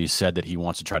 Soto's already said that he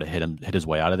wants to try to hit his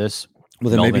way out of this.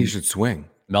 Well, then maybe he should swing.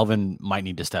 Melvin might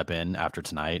need to step in after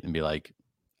tonight and be like,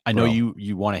 I know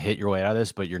you want to hit your way out of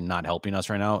this, but you're not helping us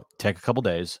right now. Take a couple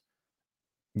days.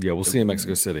 Yeah, we'll see you in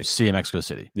Mexico City. See you in Mexico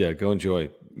City. Yeah, go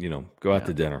enjoy, go out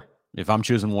to dinner. If I'm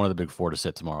choosing one of the Big Four to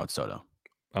sit tomorrow, it's Soto.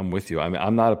 I'm with you. I mean,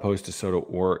 I'm not opposed to Soto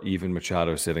or even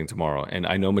Machado sitting tomorrow. And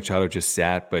I know Machado just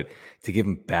sat, but to give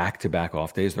him back-to-back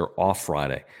off days, they're off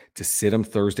Friday. To sit him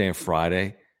Thursday and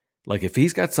Friday, like if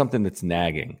he's got something that's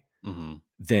nagging,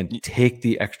 then take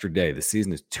the extra day. The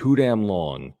season is too damn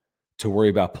long to worry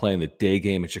about playing the day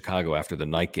game in Chicago after the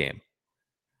night game.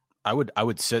 I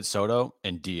would sit Soto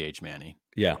and DH Manny.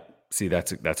 Yeah. See,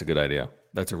 that's a good idea.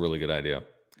 That's a really good idea.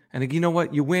 And you know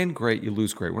what? You win, great. You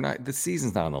lose, great. The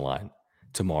season's not on the line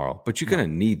tomorrow, but you're going to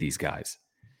need these guys.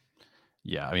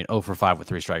 Yeah, I mean, 0 for 5 with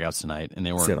 3 strikeouts tonight, and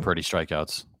they weren't pretty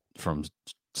strikeouts from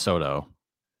Soto.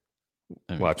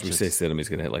 I mean, watch, we say sit him, he's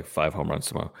going to hit like 5 home runs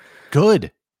tomorrow.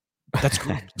 Good. That's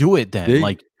cool. Do it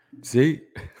then. See?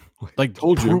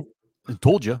 Told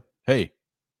you. Hey,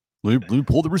 let me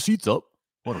pull the receipts up.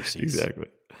 What receipts? Exactly.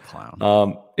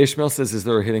 Clown. Ishmael says, is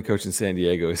there a hitting coach in San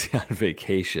Diego? Is he on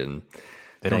vacation?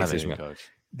 They don't have a hitting coach.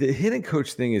 The hitting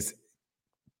coach thing is,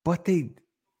 but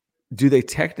do they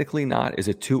technically not? Is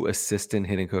it 2 assistant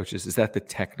hitting coaches? Is that the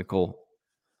technical?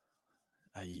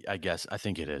 I guess. I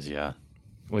think it is, yeah.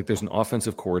 Like there's an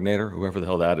offensive coordinator, whoever the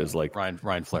hell that is, like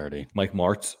Ryan Flaherty. Mike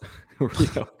Martz.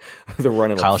 They're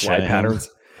running Kyle like fly patterns.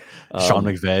 Sean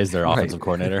McVay is their offensive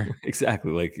coordinator.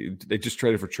 Exactly. Like they just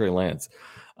traded for Trey Lance.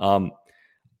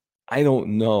 I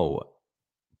don't know,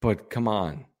 but come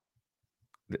on.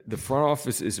 The front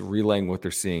office is relaying what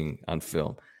they're seeing on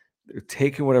film. They're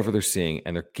taking whatever they're seeing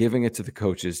and they're giving it to the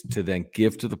coaches to then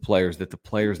give to the players that the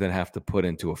players then have to put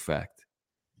into effect.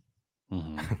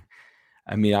 Mm-hmm.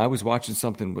 I mean, I was watching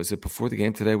something, was it before the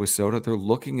game today with Soto? They're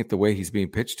looking at the way he's being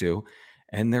pitched to,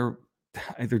 and they're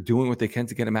doing what they can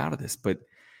to get him out of this, but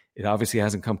it obviously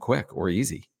hasn't come quick or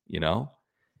easy,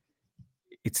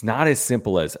 It's not as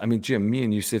simple as, I mean, Jim, me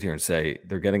and you sit here and say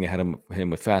they're getting ahead of him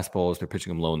with fastballs, they're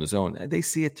pitching him low in the zone. They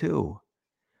see it too.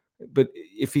 But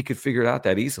if he could figure it out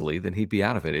that easily, then he'd be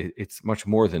out of it. It's much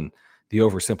more than the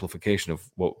oversimplification of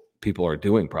what people are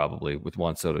doing probably with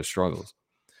Juan Soto's struggles.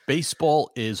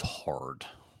 Baseball is hard.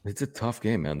 It's a tough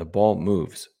game, man. The ball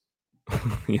moves.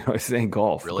 It's ain't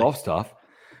golf. Really? Golf's tough,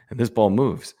 and this ball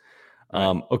moves.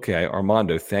 Right. Okay,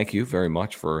 Armando, thank you very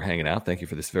much for hanging out. Thank you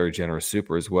for this very generous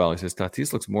super as well. He says,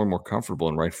 Tatis looks more and more comfortable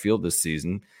in right field this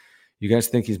season. You guys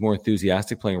think he's more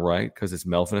enthusiastic playing right because it's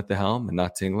Melvin at the helm and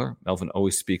not Tingler? Melvin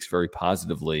always speaks very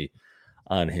positively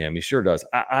on him. He sure does.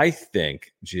 I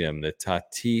think, Jim, that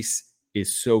Tatis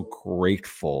is so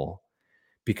grateful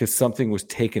because something was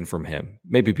taken from him,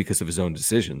 maybe because of his own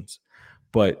decisions,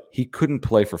 but he couldn't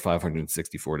play for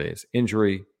 564 days.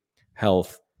 Injury,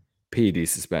 health, PED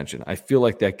suspension. I feel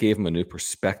like that gave him a new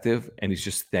perspective, and he's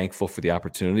just thankful for the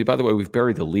opportunity. By the way, we've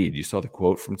buried the lead. You saw the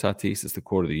quote from Tatis. It's the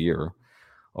quote of the year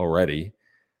already.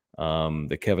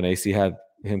 That Kevin Acee had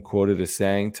him quoted as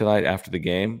saying tonight after the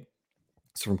game.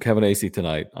 It's from Kevin Acee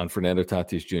tonight on Fernando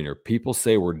Tatis Jr. People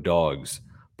say we're dogs,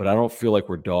 but I don't feel like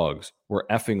we're dogs. We're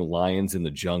effing lions in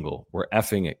the jungle. We're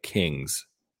effing at kings.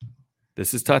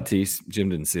 This is Tatis. Jim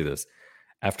didn't see this.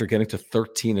 After getting to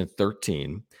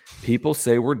 13-13, people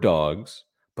say we're dogs,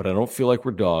 but I don't feel like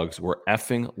we're dogs. We're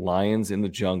effing lions in the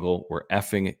jungle. We're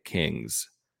effing at kings.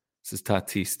 This is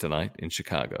Tatis tonight in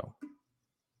Chicago.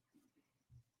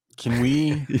 Can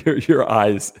we your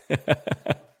eyes?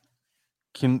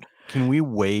 Can we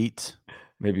wait?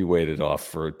 Maybe wait it off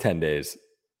for 10 days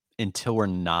until we're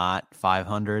not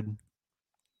 500.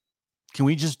 Can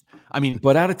we just? I mean,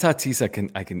 but out of Tatis,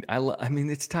 I mean,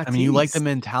 it's Tatis. I mean, you like the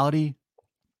mentality,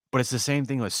 but it's the same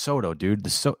thing with Soto, dude.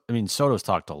 Soto's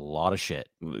talked a lot of shit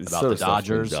about the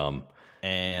Dodgers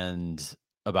and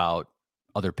about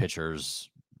other pitchers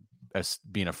as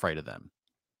being afraid of them.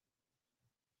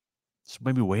 So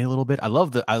maybe wait a little bit. I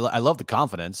love the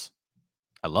confidence.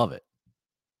 I love it.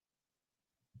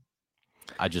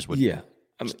 I just would. Yeah.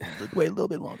 Wait a little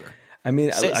bit longer. I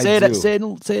mean, say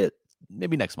it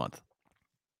maybe next month.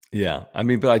 Yeah. I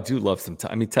mean, but I do love some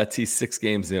time. I mean, Tatis 6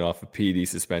 games in off of PED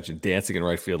suspension, dancing in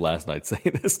right field last night,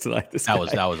 saying this tonight. That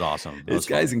was awesome. This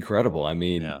guy's incredible. I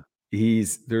mean,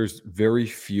 there's very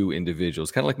few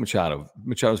individuals, kind of like Machado.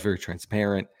 Machado's very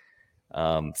transparent,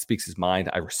 speaks his mind.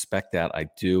 I respect that. I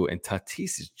do. And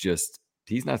Tatis is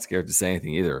he's not scared to say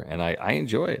anything either. And I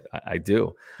enjoy it. I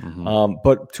do. Mm-hmm.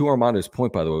 But to Armando's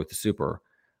point, by the way, with the Super,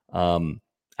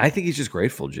 I think he's just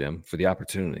grateful, Jim, for the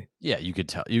opportunity. Yeah, you could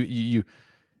tell.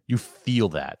 You feel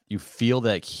that. You feel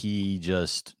that he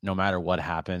just, no matter what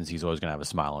happens, he's always going to have a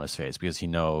smile on his face because he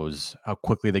knows how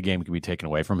quickly the game can be taken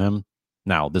away from him.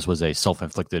 Now, this was a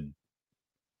self-inflicted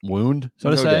wound, so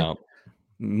to say. No doubt.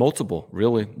 Multiple,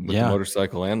 really, with the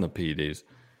motorcycle and the PEDs.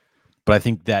 But I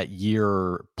think that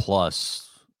year plus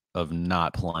of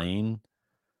not playing,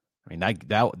 I mean,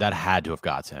 that had to have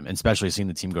got to him, and especially seeing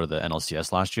the team go to the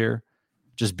NLCS last year.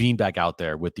 Just being back out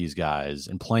there with these guys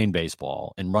and playing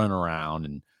baseball and running around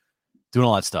and doing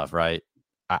all that stuff, right?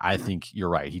 I think you're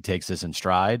right. He takes this in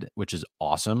stride, which is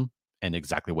awesome and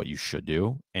exactly what you should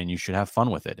do. And you should have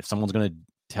fun with it. If someone's going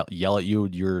to yell at you,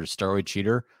 you're a steroid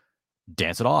cheater,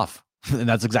 dance it off. And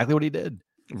that's exactly what he did.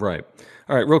 Right.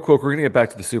 All right, real quick, we're going to get back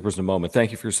to the Supers in a moment.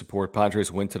 Thank you for your support.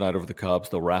 Padres win tonight over the Cubs.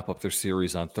 They'll wrap up their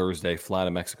series on Thursday, fly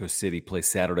to Mexico City, play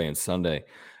Saturday and Sunday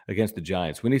against the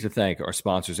Giants. We need to thank our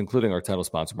sponsors, including our title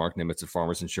sponsor, Mark Nimitz at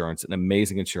Farmers Insurance, an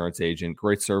amazing insurance agent,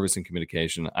 great service and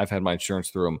communication. I've had my insurance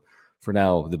through him for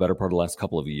now the better part of the last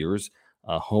couple of years.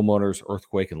 Homeowners,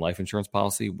 earthquake, and life insurance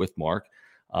policy with Mark.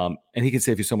 And he can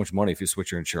save you so much money if you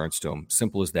switch your insurance to him.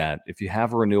 Simple as that. If you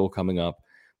have a renewal coming up,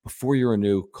 before you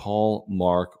renew, call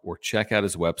Mark or check out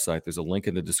his website. There's a link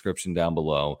in the description down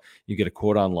below. You get a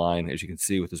quote online, as you can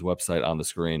see with his website on the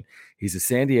screen. He's a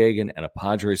San Diegan and a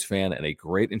Padres fan and a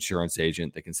great insurance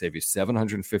agent that can save you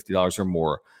 $750 or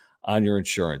more on your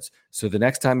insurance. So the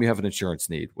next time you have an insurance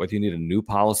need, whether you need a new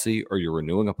policy or you're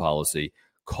renewing a policy,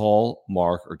 call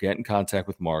Mark or get in contact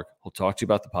with Mark. He'll talk to you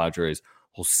about the Padres.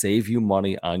 He'll save you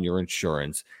money on your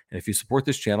insurance. And if you support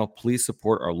this channel, please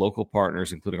support our local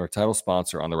partners, including our title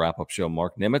sponsor on the wrap-up show,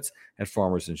 Mark Nimitz at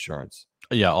Farmers Insurance.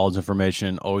 Yeah, all his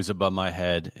information always above my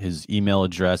head. His email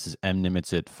address is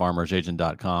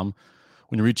mnimitz@farmersagent.com.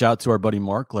 When you reach out to our buddy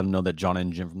Mark, let him know that John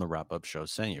and Jim from the wrap-up show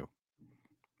sent you.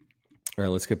 All right,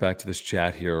 let's get back to this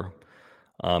chat here.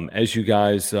 As you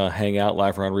guys hang out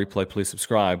live or on replay, please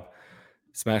subscribe.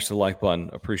 Smash the like button.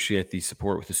 Appreciate the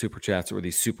support with the super chats or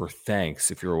the super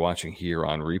thanks if you're watching here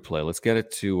on replay. Let's get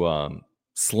it to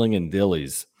Sling and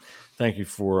Dillies. Thank you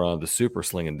for the super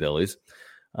Sling and Dillies.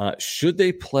 Should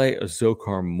they play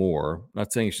Azokar more?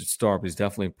 Not saying he should start, but he's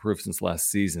definitely improved since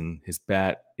last season. His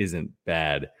bat isn't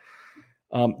bad.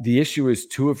 The issue is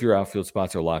 2 of your outfield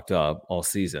spots are locked up all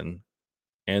season,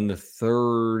 and the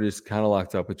third is kind of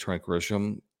locked up with Trent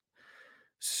Grisham.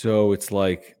 So it's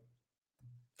like,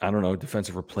 I don't know,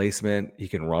 defensive replacement. He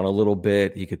can run a little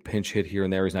bit. He could pinch hit here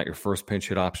and there. He's not your first pinch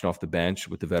hit option off the bench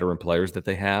with the veteran players that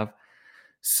they have.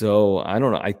 So I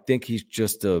don't know. I think he's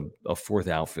just a 4th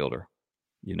outfielder,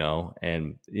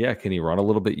 and yeah, can he run a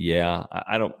little bit? Yeah.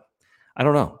 I don't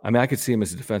know. I mean, I could see him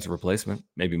as a defensive replacement,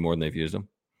 maybe more than they've used him.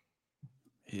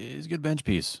 He's a good bench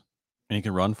piece, and he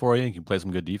can run for you. He can play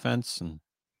some good defense. And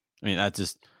I mean,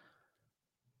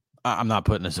 I'm not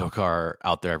putting Azócar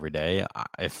out there every day.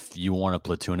 If you want to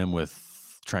platoon him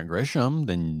with Trent Grisham,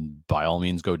 then by all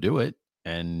means go do it.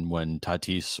 And when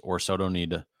Tatis or Soto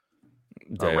need a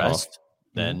Day rest, off.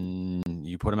 then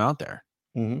you put him out there.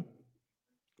 Mm-hmm.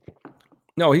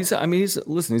 No, he's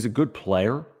a good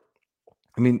player.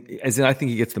 I mean, I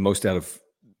think he gets the most out of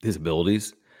his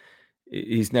abilities.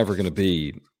 He's never going to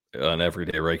be an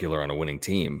everyday regular on a winning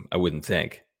team, I wouldn't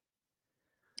think.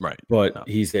 Right. But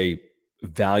he's a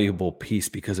valuable piece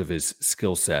because of his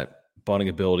skill set, bunting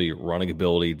ability, running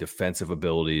ability, defensive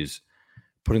abilities,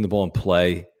 putting the ball in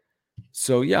play.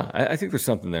 So, yeah, I think there's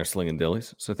something there, slinging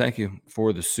dillies. So thank you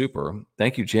for the super.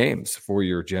 Thank you, James, for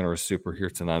your generous super here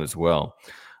tonight as well.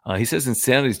 He says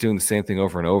insanity is doing the same thing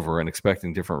over and over and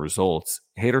expecting different results.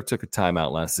 Hader took a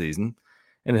timeout last season,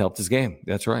 and it helped his game.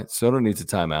 That's right. Soto needs a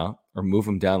timeout or move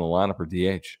him down the lineup or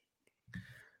DH.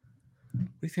 What do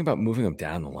you think about moving him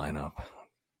down the lineup?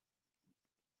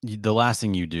 The last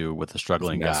thing you do with a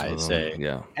struggling guy is say,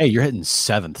 yeah, hey, you're hitting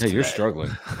seventh. Hey, today. You're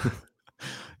struggling.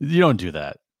 You don't do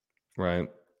that. Right.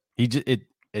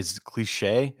 It's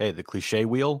cliche. Hey, the cliche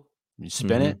wheel, you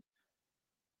spin it.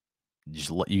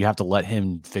 You have to let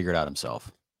him figure it out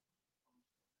himself.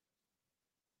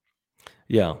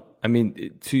 Yeah. I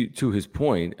mean, to his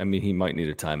point, I mean, he might need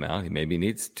a timeout. He maybe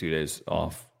needs 2 days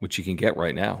off, which he can get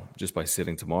right now just by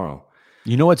sitting tomorrow.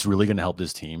 You know what's really going to help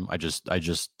this team? I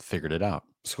just figured it out.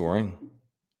 Scoring?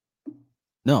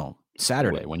 No,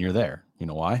 Saturday when you're there. You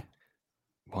know why?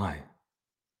 Why?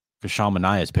 Because Sean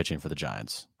Manaea is pitching for the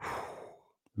Giants.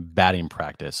 Batting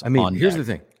practice. I mean, here's the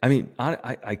thing. I mean,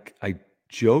 I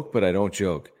joke, but I don't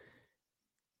joke.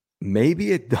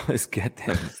 Maybe it does get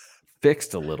them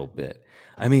fixed a little bit.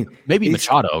 I mean, maybe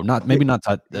Machado, not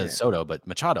Soto, but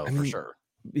Machado for sure.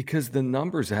 Because the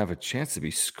numbers have a chance to be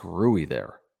screwy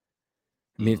there.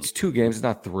 I mean, it's 2 games, it's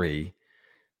not 3,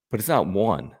 but it's not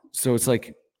 1. So it's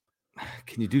like,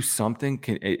 can you do something?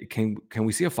 Can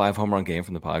we see a 5 home run game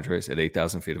from the Padres at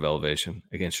 8,000 feet of elevation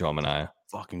against Sean Manaea?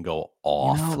 Fucking go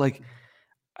off. You know,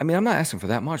 I mean, I'm not asking for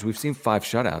that much. We've seen 5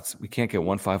 shutouts. We can't get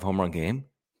 1 5 home run game.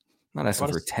 I'm not asking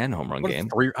for a 10 home run game.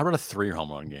 How about a 3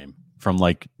 home run game from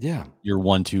your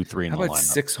 1, 2, 3 in the lineup? How about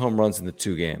 6 home runs in the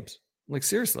 2 games? Like,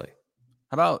 seriously.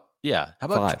 How about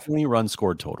 5. 20 runs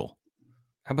scored total?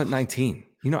 How about 19?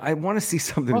 You know, I want to see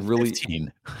something really.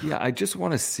 15. Yeah, I just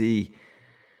want to see.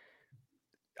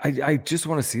 I just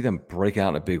want to see them break out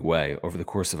in a big way over the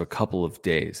course of a couple of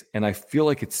days. And I feel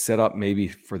like it's set up maybe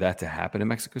for that to happen in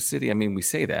Mexico City. I mean, we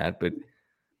say that, but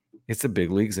it's the big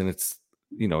leagues and it's,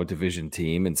 a division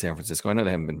team in San Francisco. I know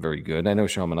they haven't been very good. I know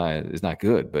Sean Manaea is not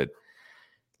good, but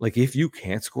if you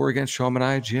can't score against Sean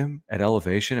Manaea, Jim, at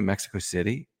elevation in Mexico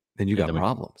City, then you got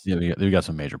problems. We got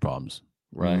some major problems.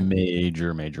 Right.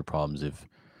 Major problems if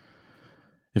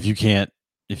you can't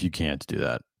do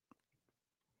that.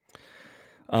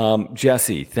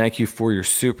 Jesse, thank you for your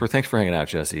super. Thanks for hanging out,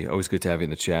 Jesse. Always good to have you in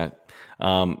the chat.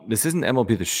 This isn't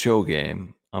MLB The Show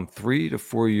game. I'm 3 to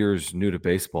 4 years new to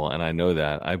baseball, and I know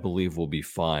that. I believe we'll be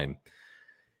fine.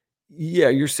 Yeah,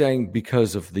 you're saying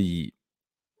because of the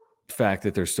fact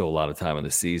that there's still a lot of time in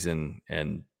the season,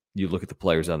 and you look at the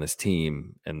players on this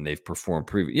team, and they've performed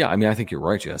Yeah, I mean, I think you're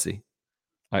right, Jesse.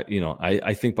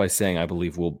 I think by saying I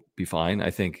believe we'll be fine, I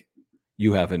think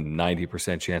you have a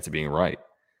 90% chance of being right.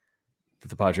 That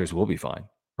the Padres will be fine,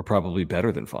 or probably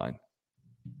better than fine.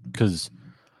 Because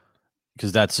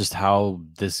that's just how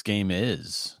this game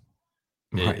is.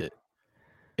 Right.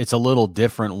 It's a little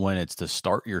different when it's to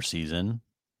start your season.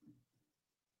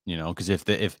 Because if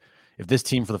this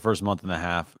team for the first month and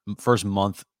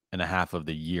a half of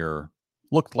the year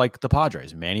looked like the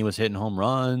Padres, Manny was hitting home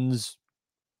runs,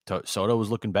 Soto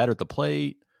was looking better at the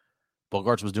plate,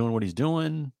 Bogarts was doing what he's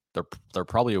doing. They're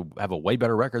probably have a way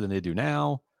better record than they do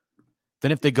now.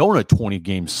 Then if they go in a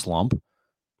 20-game slump,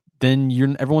 then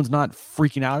everyone's not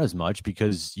freaking out as much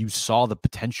because you saw the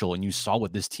potential and you saw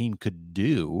what this team could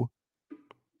do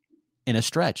in a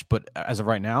stretch. But as of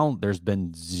right now, there's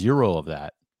been 0 of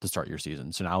that to start your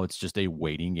season. So now it's just a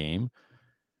waiting game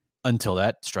until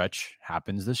that stretch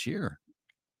happens this year.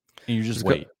 And you just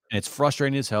wait. And it's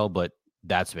frustrating as hell, but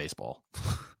that's baseball.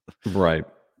 Right.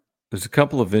 There's a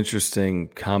couple of interesting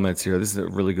comments here. This is a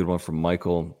really good one from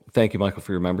Michael. Thank you, Michael,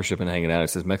 for your membership and hanging out. It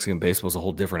says Mexican baseball is a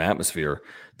whole different atmosphere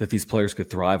that these players could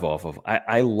thrive off of.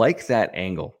 I like that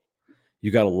angle.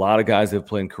 You got a lot of guys that have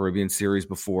played in Caribbean series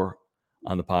before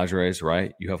on the Padres,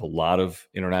 right? You have a lot of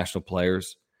international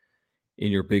players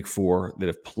in your big 4 that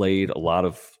have played a lot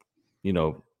of,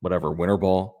 winter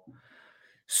ball.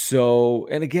 So,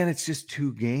 and again, it's just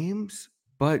 2 games.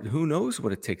 But who knows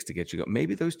what it takes to get you going?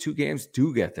 Maybe those 2 games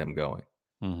do get them going.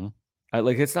 Mm-hmm.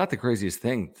 It's not the craziest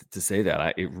thing to say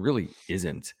that. It really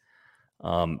isn't.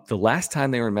 The last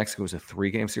time they were in Mexico was a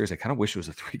 3-game series. I kind of wish it was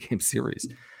a 3-game series.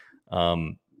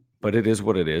 But it is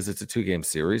what it is. It's a 2-game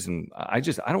series. And I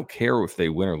don't care if they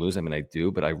win or lose. I mean, I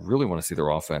do, but I really want to see their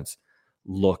offense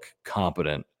look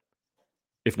competent,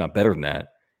 if not better than that,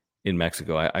 in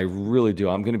Mexico. I really do.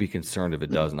 I'm going to be concerned if it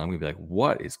doesn't. I'm going to be like,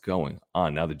 what is going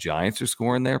on? Now the Giants are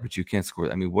scoring there, but you can't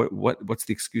score. I mean, what's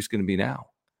the excuse going to be now?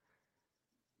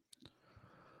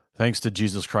 Thanks to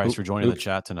Jesus Christ for joining the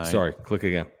chat tonight. Sorry, click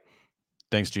again.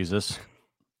 Thanks, Jesus.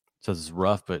 Says it's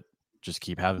rough, but just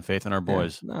keep having faith in our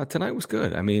boys. Yeah, no, tonight was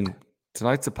good. I mean,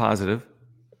 tonight's a positive.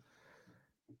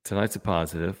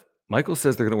 Michael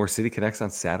says they're going to wear City Connects on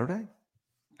Saturday.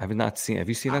 Have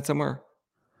you seen that somewhere?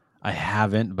 I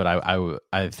haven't, but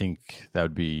I think that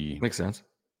would be... Makes sense.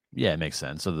 Yeah, it makes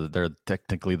sense. So they're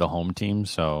technically the home team,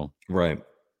 so... Right.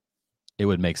 It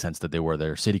would make sense that they wear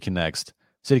their City Connect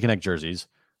jerseys,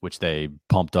 which they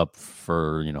pumped up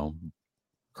for,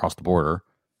 across the border.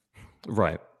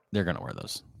 Right. They're going to wear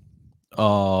those.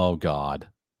 Oh, God.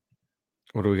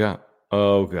 What do we got?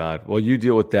 Oh, God. Well, you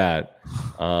deal with that.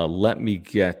 Let me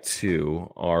get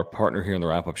to our partner here in the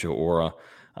wrap-up show, Aura.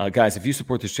 Guys, if you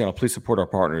support this channel, please support our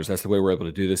partners. That's the way we're able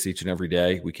to do this each and every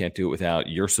day. We can't do it without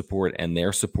your support and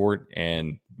their support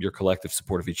and your collective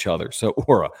support of each other. So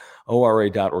Aura,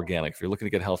 ORA.organic. If you're looking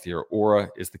to get healthier, Aura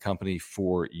is the company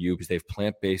for you because they have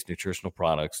plant-based nutritional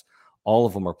products. All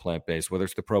of them are plant-based, whether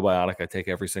it's the probiotic I take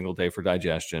every single day for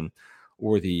digestion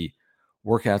or the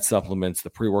workout supplements,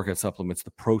 the pre-workout supplements, the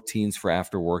proteins for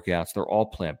after workouts. They're all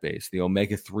plant-based. The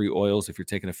omega-3 oils, if you're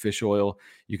taking a fish oil,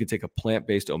 you can take a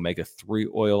plant-based omega-3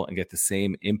 oil and get the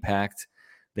same impact.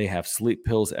 They have sleep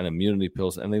pills and immunity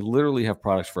pills, and they literally have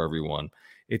products for everyone.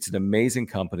 It's an amazing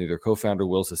company. Their co-founder,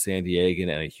 Will's a San Diegan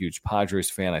and a huge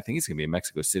Padres fan. I think he's going to be in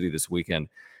Mexico City this weekend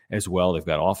as well. They've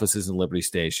got offices in Liberty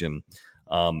Station.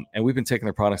 And we've been taking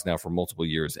their products now for multiple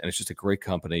years, and it's just a great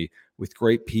company with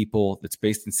great people that's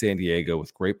based in San Diego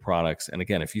with great products. And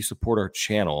again, if you support our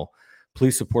channel,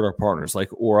 please support our partners like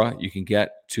Aura. You can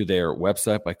get to their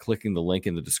website by clicking the link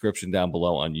in the description down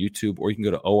below on YouTube, or you can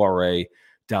go to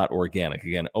ORA.organic.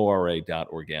 Again,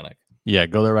 ORA.organic. Yeah,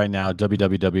 go there right now,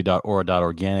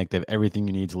 www.aura.organic. They have everything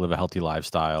you need to live a healthy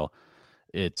lifestyle.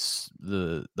 It's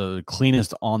the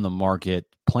cleanest on the market,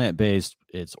 plant-based.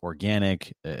 It's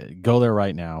organic. Go there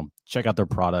right now. Check out their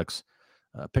products.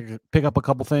 Pick up a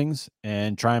couple things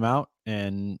and try them out,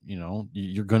 and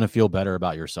you're going to feel better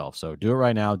about yourself. So do it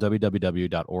right now,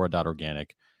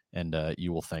 www.aura.organic, and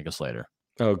you will thank us later.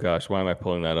 Oh gosh, why am I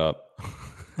pulling that up?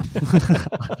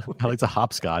 I like to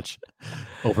hopscotch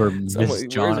over Miss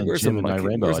John and Jim and my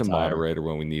rainbow Where's attire. a moderator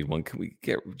when we need one? Can we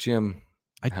get Jim?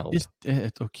 Help.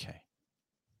 It's okay.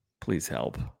 Please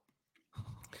help.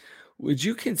 Would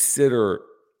you consider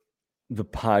the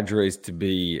Padres to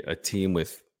be a team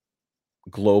with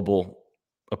global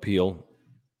appeal?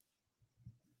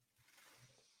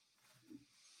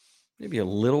 Maybe a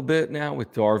little bit now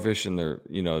with Darvish and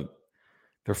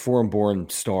their foreign-born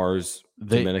stars,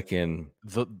 Dominican.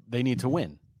 They need to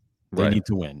win. They need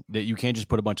to win. You can't just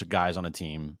put a bunch of guys on a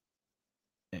team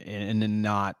and then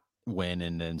not win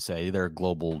and then say they're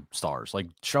global stars. Like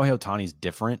Shohei Ohtani's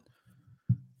different,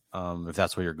 if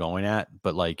that's what you're going at.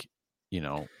 But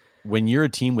when you're a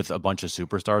team with a bunch of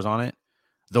superstars on it,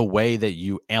 the way that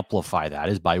you amplify that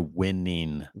is by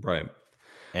winning, right?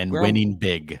 And winning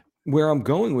big. Where I'm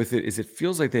going with it is, it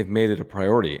feels like they've made it a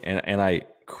priority, and I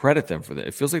credit them for that.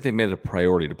 It feels like they've made it a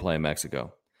priority to play in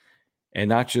Mexico, and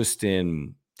not just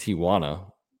in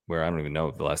Tijuana, where I don't even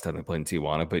know the last time they played in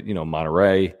Tijuana, but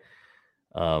Monterrey.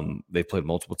 They played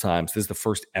multiple times. This is the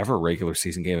first ever regular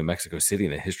season game in Mexico City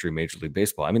in the history of Major League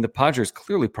Baseball. I mean, the Padres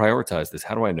clearly prioritize this.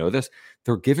 How do I know this?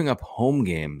 They're giving up home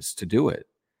games to do it.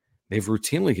 They've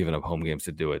routinely given up home games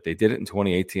to do it. They did it in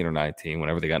 2018 or 19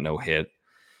 whenever they got no hit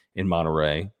in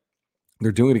Monterrey.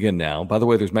 They're doing it again now. By the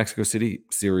way, there's Mexico City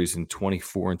series in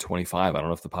 24 and 25. I don't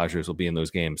know if the Padres will be in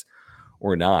those games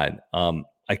or not.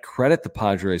 I credit the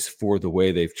Padres for the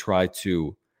way they've tried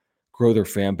to grow their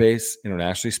fan base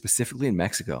internationally, specifically in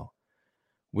Mexico,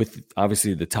 with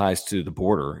obviously the ties to the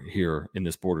border here in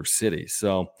this border city.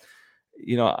 So,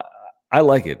 I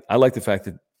like it. I like the fact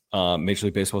that Major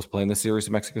League Baseball is playing this series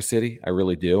in Mexico City. I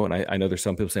really do. And I know there's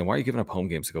some people saying, why are you giving up home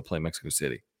games to go play Mexico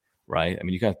City? Right? I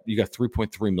mean, you got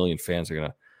 3.3 million fans are going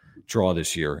to draw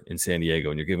this year in San Diego,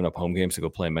 and you're giving up home games to go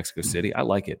play in Mexico City. I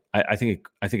like it. I think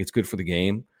it's good for the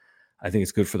game. I think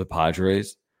it's good for the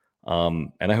Padres.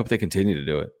 And I hope they continue to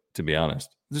do it, to be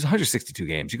honest. There's 162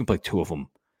 games. You can play 2 of them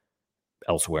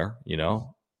elsewhere, Yeah.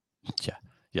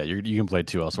 Yeah, you can play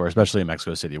 2 elsewhere, especially in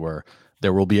Mexico City, where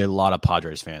there will be a lot of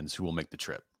Padres fans who will make the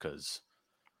trip. Because,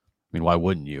 I mean, why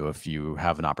wouldn't you if you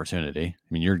have an opportunity? I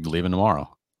mean, you're leaving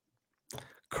tomorrow.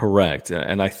 Correct.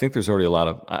 And I think there's already a lot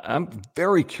of, I'm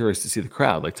very curious to see the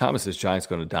crowd. Like Thomas says, Giants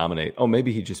going to dominate. Oh,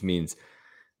 maybe he just means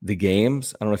the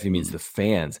games. I don't know if he means the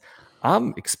fans.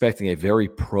 I'm expecting a very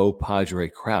pro-Padre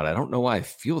crowd. I don't know why I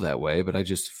feel that way, but I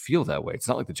just feel that way. It's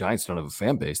not like the Giants don't have a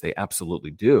fan base. They absolutely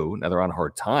do. Now they're on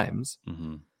hard times,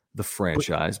 the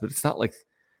franchise, but it's not like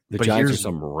the Giants are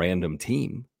some random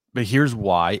team. But here's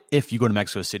why. If you go to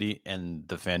Mexico City and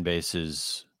the fan base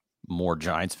is more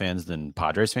Giants fans than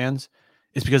Padres fans,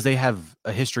 it's because they have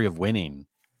a history of winning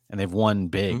and they've won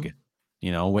big.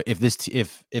 You know, if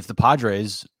the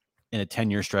Padres in a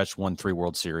 10-year stretch won 3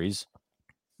 World Series,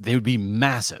 they would be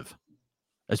massive,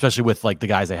 especially with like the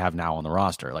guys they have now on the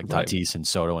roster, like Tatis and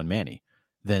Soto and Manny.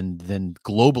 Then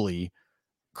globally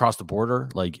across the border,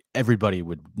 like everybody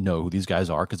would know who these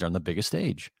guys are because they're on the biggest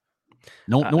stage.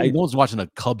 No one's watching a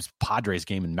Cubs Padres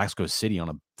game in Mexico City on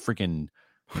a freaking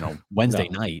Wednesday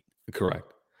night.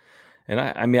 Correct. And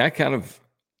I mean, I kind of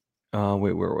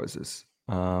wait, where was this?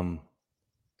 Oh,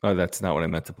 that's not what I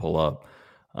meant to pull up.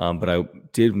 But I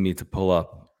did need to pull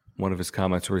up one of his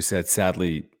comments where he said,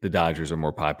 sadly, the Dodgers are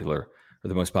more popular, or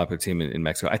the most popular team in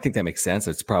Mexico. I think that makes sense.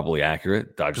 It's probably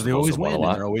accurate. Dodgers they always win a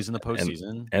lot. They're always in the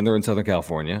postseason. And they're in Southern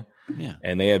California. Yeah.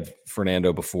 And they had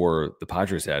Fernando before the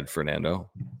Padres had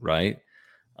Fernando, right?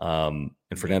 And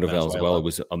Fernando Valenzuela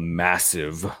was a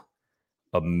massive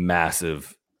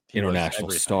international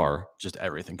star. Just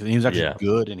everything. Because he was actually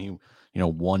good, and he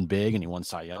won big, and he won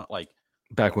Cy Young. Like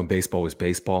back when baseball was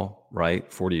baseball,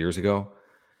 right? 40 years ago.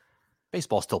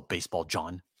 Baseball's still baseball,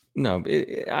 John. No,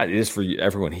 it is for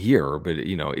everyone here, but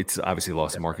it's obviously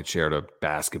lost market share to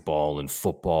basketball and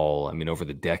football. I mean, over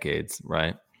the decades,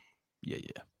 right? Yeah.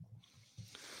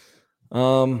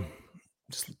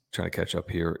 Just trying to catch up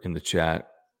here in the chat.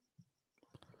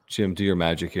 Jim, do your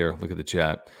magic here. Look at the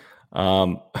chat.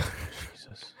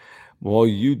 Jesus. While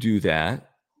you do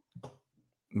that,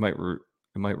 it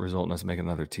might result in us making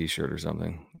another T-shirt or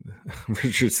something.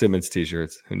 Richard Simmons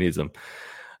T-shirts. Who needs them?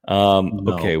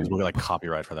 Okay, we'll get like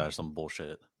copyright for that or some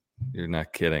bullshit. You're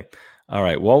not kidding. All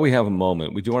right. While we have a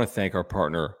moment, we do want to thank our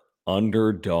partner,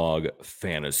 Underdog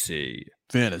Fantasy.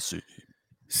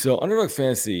 So Underdog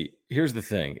Fantasy, here's the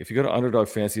thing. If you go to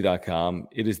underdogfantasy.com,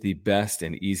 it is the best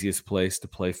and easiest place to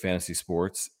play fantasy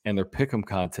sports. And their pick'em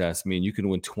contests mean you can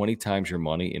win 20 times your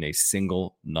money in a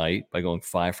single night by going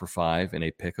 5 for 5 in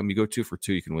a pick'em. You go 2 for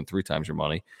 2, you can win 3 times your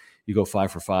money. You go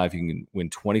 5 for 5, you can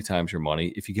win 20 times your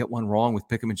money. If you get one wrong with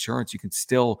Pick'em Insurance, you can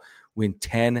still win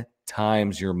 10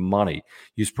 times your money.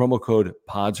 Use promo code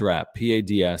PODSWRAP,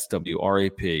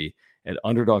 PADSWRAP, at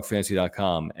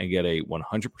underdogfantasy.com and get a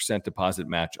 100% deposit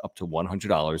match up to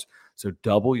 $100. So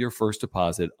double your first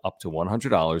deposit up to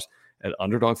 $100 at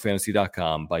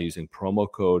underdogfantasy.com by using promo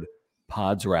code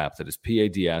PODSWRAP. That is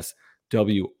PADSWRAP.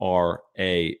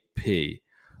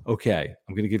 Okay,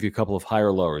 I'm going to give you a couple of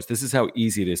higher lowers. This is how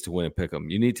easy it is to win and pick them.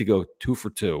 You need to go 2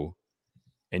 for 2,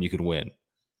 and you can win.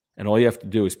 And all you have to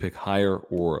do is pick higher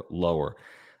or lower.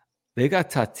 They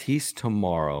got Tatis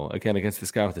tomorrow, again, against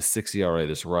this guy with a 6 ERA,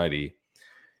 this righty,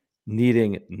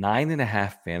 needing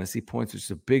 9.5 fantasy points, which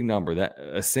is a big number. That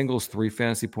a single's 3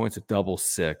 fantasy points, a double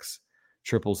 6,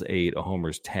 triples 8, a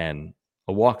homer's 10,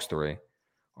 a walk's 3,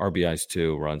 RBI's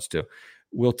 2, runs 2.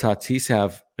 Will Tatis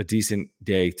have a decent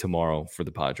day tomorrow for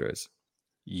the Padres?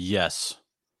 Yes.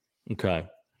 Okay.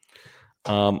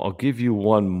 I'll give you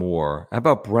one more. How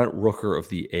about Brent Rooker of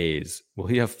the A's? Will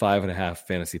he have 5.5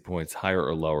 fantasy points, higher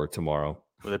or lower tomorrow?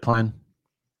 Who are they playing?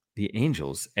 The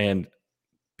Angels and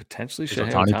potentially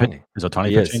Shohei Ohtani. Is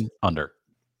Ohtani pitching? Under.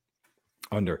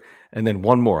 And then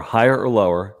one more, higher or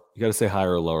lower? You got to say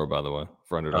higher or lower, by the way,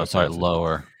 for underdog. Oh, sorry,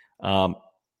 lower.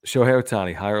 Shohei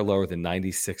Ohtani, higher or lower than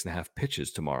 96.5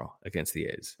 pitches tomorrow against the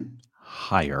A's?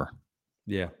 Higher.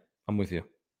 Yeah, I'm with you.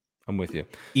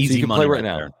 Easy so you can money play right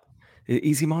now. There.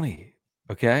 Easy money.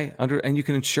 Okay. And you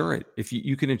can insure it. If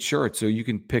you can insure it, so you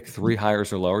can pick 3 higher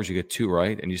or lowers, you get 2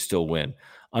 right, and you still win.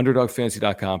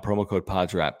 Underdogfantasy.com, promo code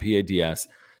PODSWRAP,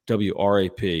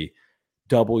 PADSWRAP.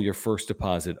 Double your first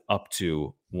deposit up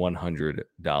to $100.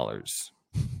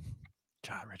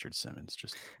 God, Richard Simmons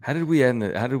just. How did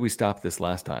we stop this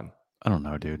last time? I don't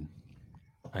know, dude.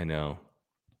 I know.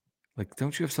 Like,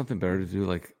 don't you have something better to do?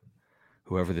 Like,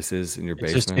 whoever this is in your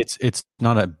basement. It's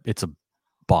a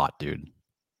bot, dude.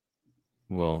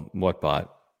 Well, what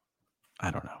bot? I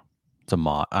don't know. It's a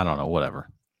mod. I don't know. Whatever.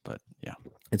 But yeah,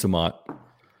 it's a mod.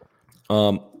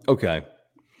 Okay.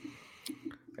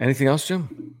 Anything else,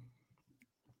 Jim?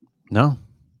 No,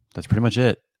 that's pretty much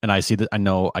it. And I see that. I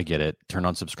know. I get it. Turn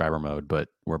on subscriber mode, but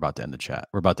we're about to end the chat.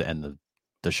 We're about to end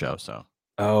the show. So.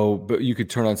 Oh, but you could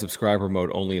turn on subscriber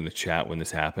mode only in the chat when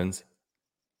this happens.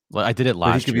 Well, I did it last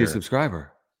year. But he could be a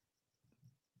subscriber.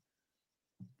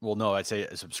 Well, no, I'd say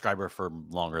a subscriber for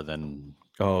longer than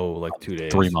like 2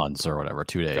 days, 3 months or whatever,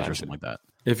 2 days or something like that.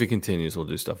 If it continues, we'll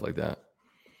do stuff like that.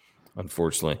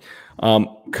 Unfortunately,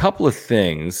 couple of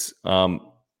things.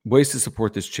 Ways to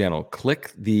support this channel.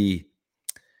 Click the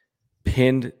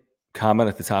pinned comment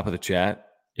at the top of the chat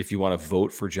if you want to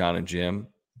vote for John and Jim.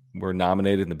 We're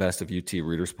nominated in the Best of UT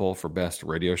Readers Poll for Best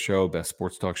Radio Show, Best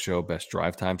Sports Talk Show, Best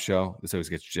Drive Time Show. This always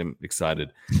gets Jim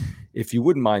excited. If you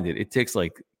wouldn't mind it takes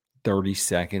like 30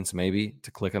 seconds maybe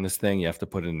to click on this thing. You have to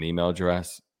put in an email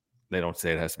address. They don't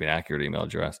say it has to be an accurate email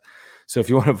address. So if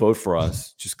you want to vote for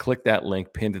us, just click that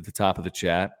link pinned at the top of the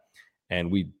chat.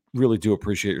 And we really do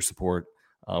appreciate your support.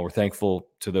 We're thankful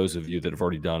to those of you that have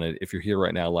already done it. If you're here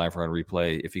right now, live or on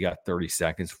replay, if you got 30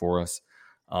 seconds for us,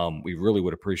 we really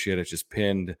would appreciate it. Just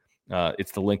pinned.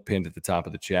 It's the link pinned at the top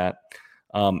of the chat.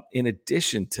 In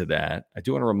addition to that, I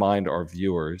do want to remind our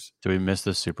viewers. Did we miss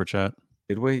this super chat?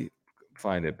 Did we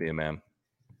find it, BMM?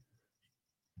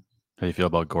 How do you feel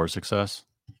about Gore's success?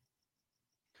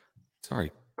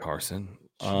 Sorry, Carson.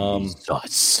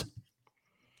 Jesus.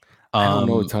 I don't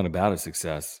know a ton about his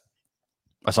success.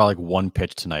 I saw like one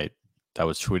pitch tonight that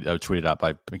was tweeted out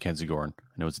by Mackenzie Goren,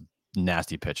 and it was a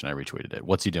nasty pitch, and I retweeted it.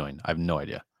 What's he doing? I have no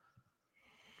idea.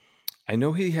 I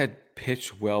know he had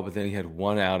pitched well, but then he had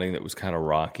one outing that was kind of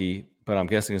rocky, but I'm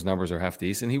guessing his numbers are half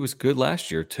decent. He was good last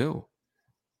year, too.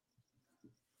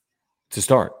 To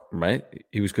start, right?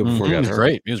 He was good before he got hurt.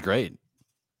 Great. He was great.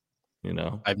 You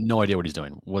know? I have no idea what he's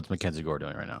doing. What's Mackenzie Gore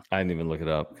doing right now? I didn't even look it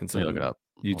up. Let me look it up.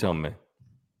 You tell me.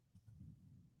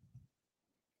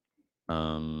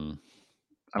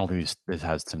 I don't think it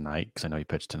has tonight because I know he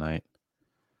pitched tonight.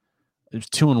 It's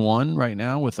 2-1 right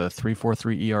now with a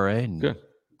 3.43 ERA and good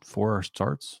 4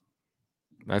 starts.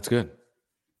 That's good.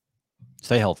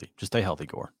 Stay healthy. Just stay healthy,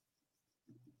 Gore.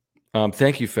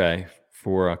 Thank you, Faye,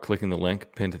 for clicking the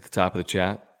link pinned at the top of the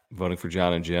chat, voting for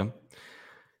John and Jim.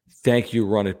 Thank you,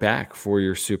 Run It Back, for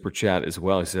your super chat as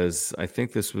well. He says, I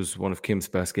think this was one of Kim's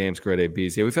best games, grade A,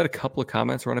 Bs. Yeah, we've had a couple of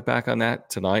comments, Run It Back, on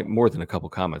that tonight. More than a couple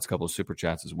of comments, a couple of super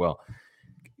chats as well.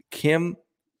 Kim,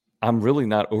 I'm really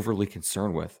not overly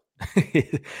concerned with.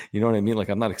 You know what I mean? Like,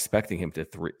 I'm not expecting him to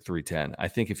 310. I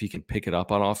think if he can pick it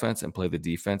up on offense and play the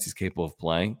defense he's capable of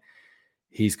playing,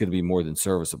 he's going to be more than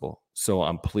serviceable. So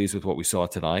I'm pleased with what we saw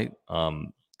tonight.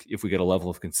 If we get a level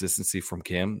of consistency from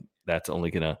Kim, that's only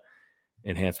going to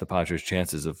enhance the Padres'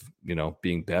 chances of,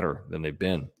 being better than they've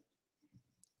been.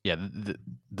 Yeah,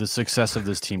 the success of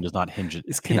this team does not hinge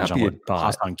cannot be a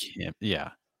bot on Kim. Yeah.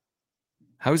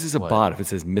 How is this a bot if it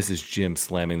says Mrs. Jim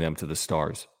slamming them to the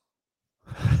stars?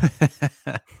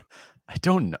 I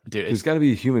don't know, dude. There's got to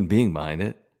be a human being behind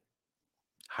it.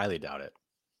 Highly doubt it.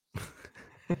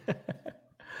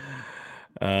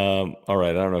 All right.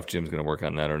 I don't know if Jim's going to work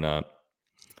on that or not.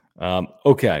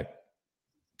 Okay.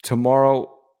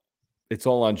 Tomorrow, it's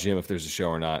all on Jim if there's a show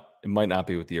or not. It might not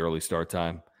be with the early start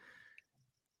time.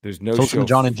 There's no show.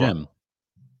 John and Jim.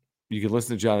 You can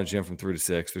listen to John and Jim from 3 to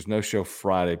 6. There's no show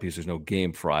Friday because there's no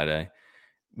game Friday.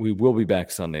 We will be back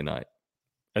Sunday night.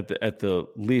 At the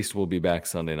least, we'll be back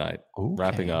Sunday night. Okay.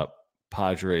 Wrapping up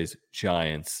Padres,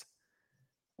 Giants,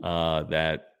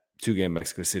 that 2-game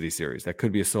Mexico City series. That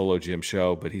could be a solo Jim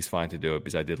show, but he's fine to do it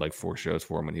because I did like 4 shows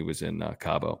for him when he was in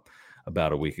Cabo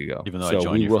about a week ago. Even though I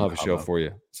joined we will have Cabo. A show for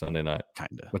you Sunday night.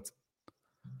 Kind of.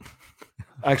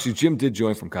 Actually, Jim did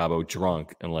join from Cabo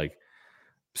drunk and like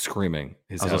screaming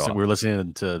his head off. We were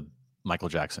listening to Michael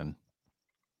Jackson.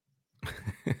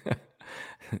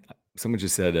 Someone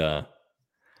just said,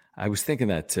 I was thinking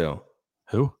that too.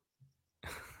 Who?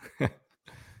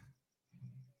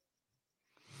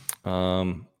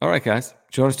 All right, guys.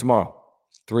 Join us tomorrow,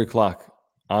 3:00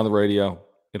 on the radio.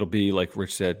 It'll be, like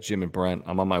Rich said, Jim and Brent.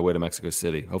 I'm on my way to Mexico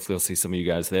City. Hopefully I'll see some of you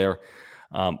guys there.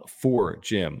 For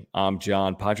Jim, I'm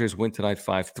John. Padres win tonight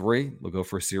 5-3. We'll go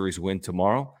for a series win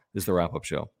tomorrow. This is the wrap-up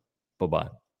show. Bye-bye.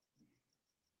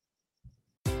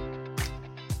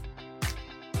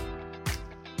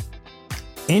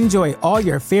 Enjoy all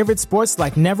your favorite sports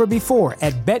like never before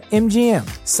at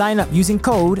BetMGM. Sign up using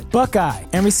code Buckeye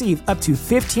and receive up to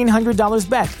 $1,500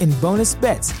 back in bonus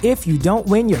bets if you don't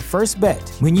win your first bet.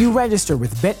 When you register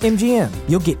with BetMGM,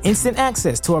 you'll get instant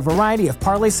access to a variety of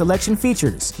parlay selection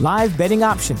features, live betting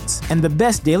options, and the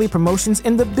best daily promotions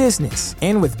in the business.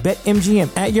 And with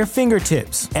BetMGM at your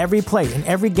fingertips, every play and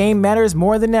every game matters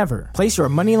more than ever. Place your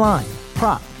money line,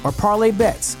 prop, or parlay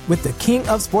bets with the king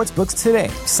of sportsbooks today.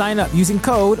 Sign up using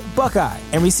code Buckeye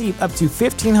and receive up to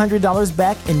 $1,500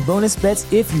 back in bonus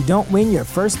bets if you don't win your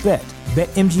first bet.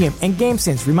 BetMGM and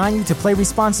GameSense remind you to play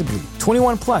responsibly.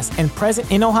 21 plus and present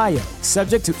in Ohio,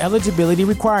 subject to eligibility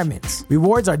requirements.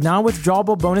 Rewards are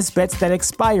non-withdrawable bonus bets that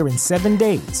expire in 7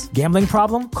 days. Gambling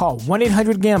problem? Call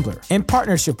 1-800-GAMBLER. In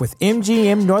partnership with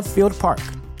MGM Northfield Park.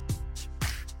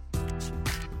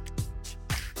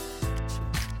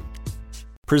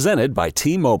 Presented by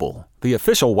T-Mobile, the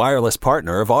official wireless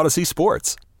partner of Odyssey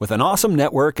Sports. With an awesome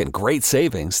network and great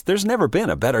savings, there's never been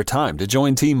a better time to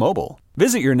join T-Mobile.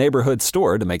 Visit your neighborhood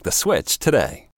store to make the switch today.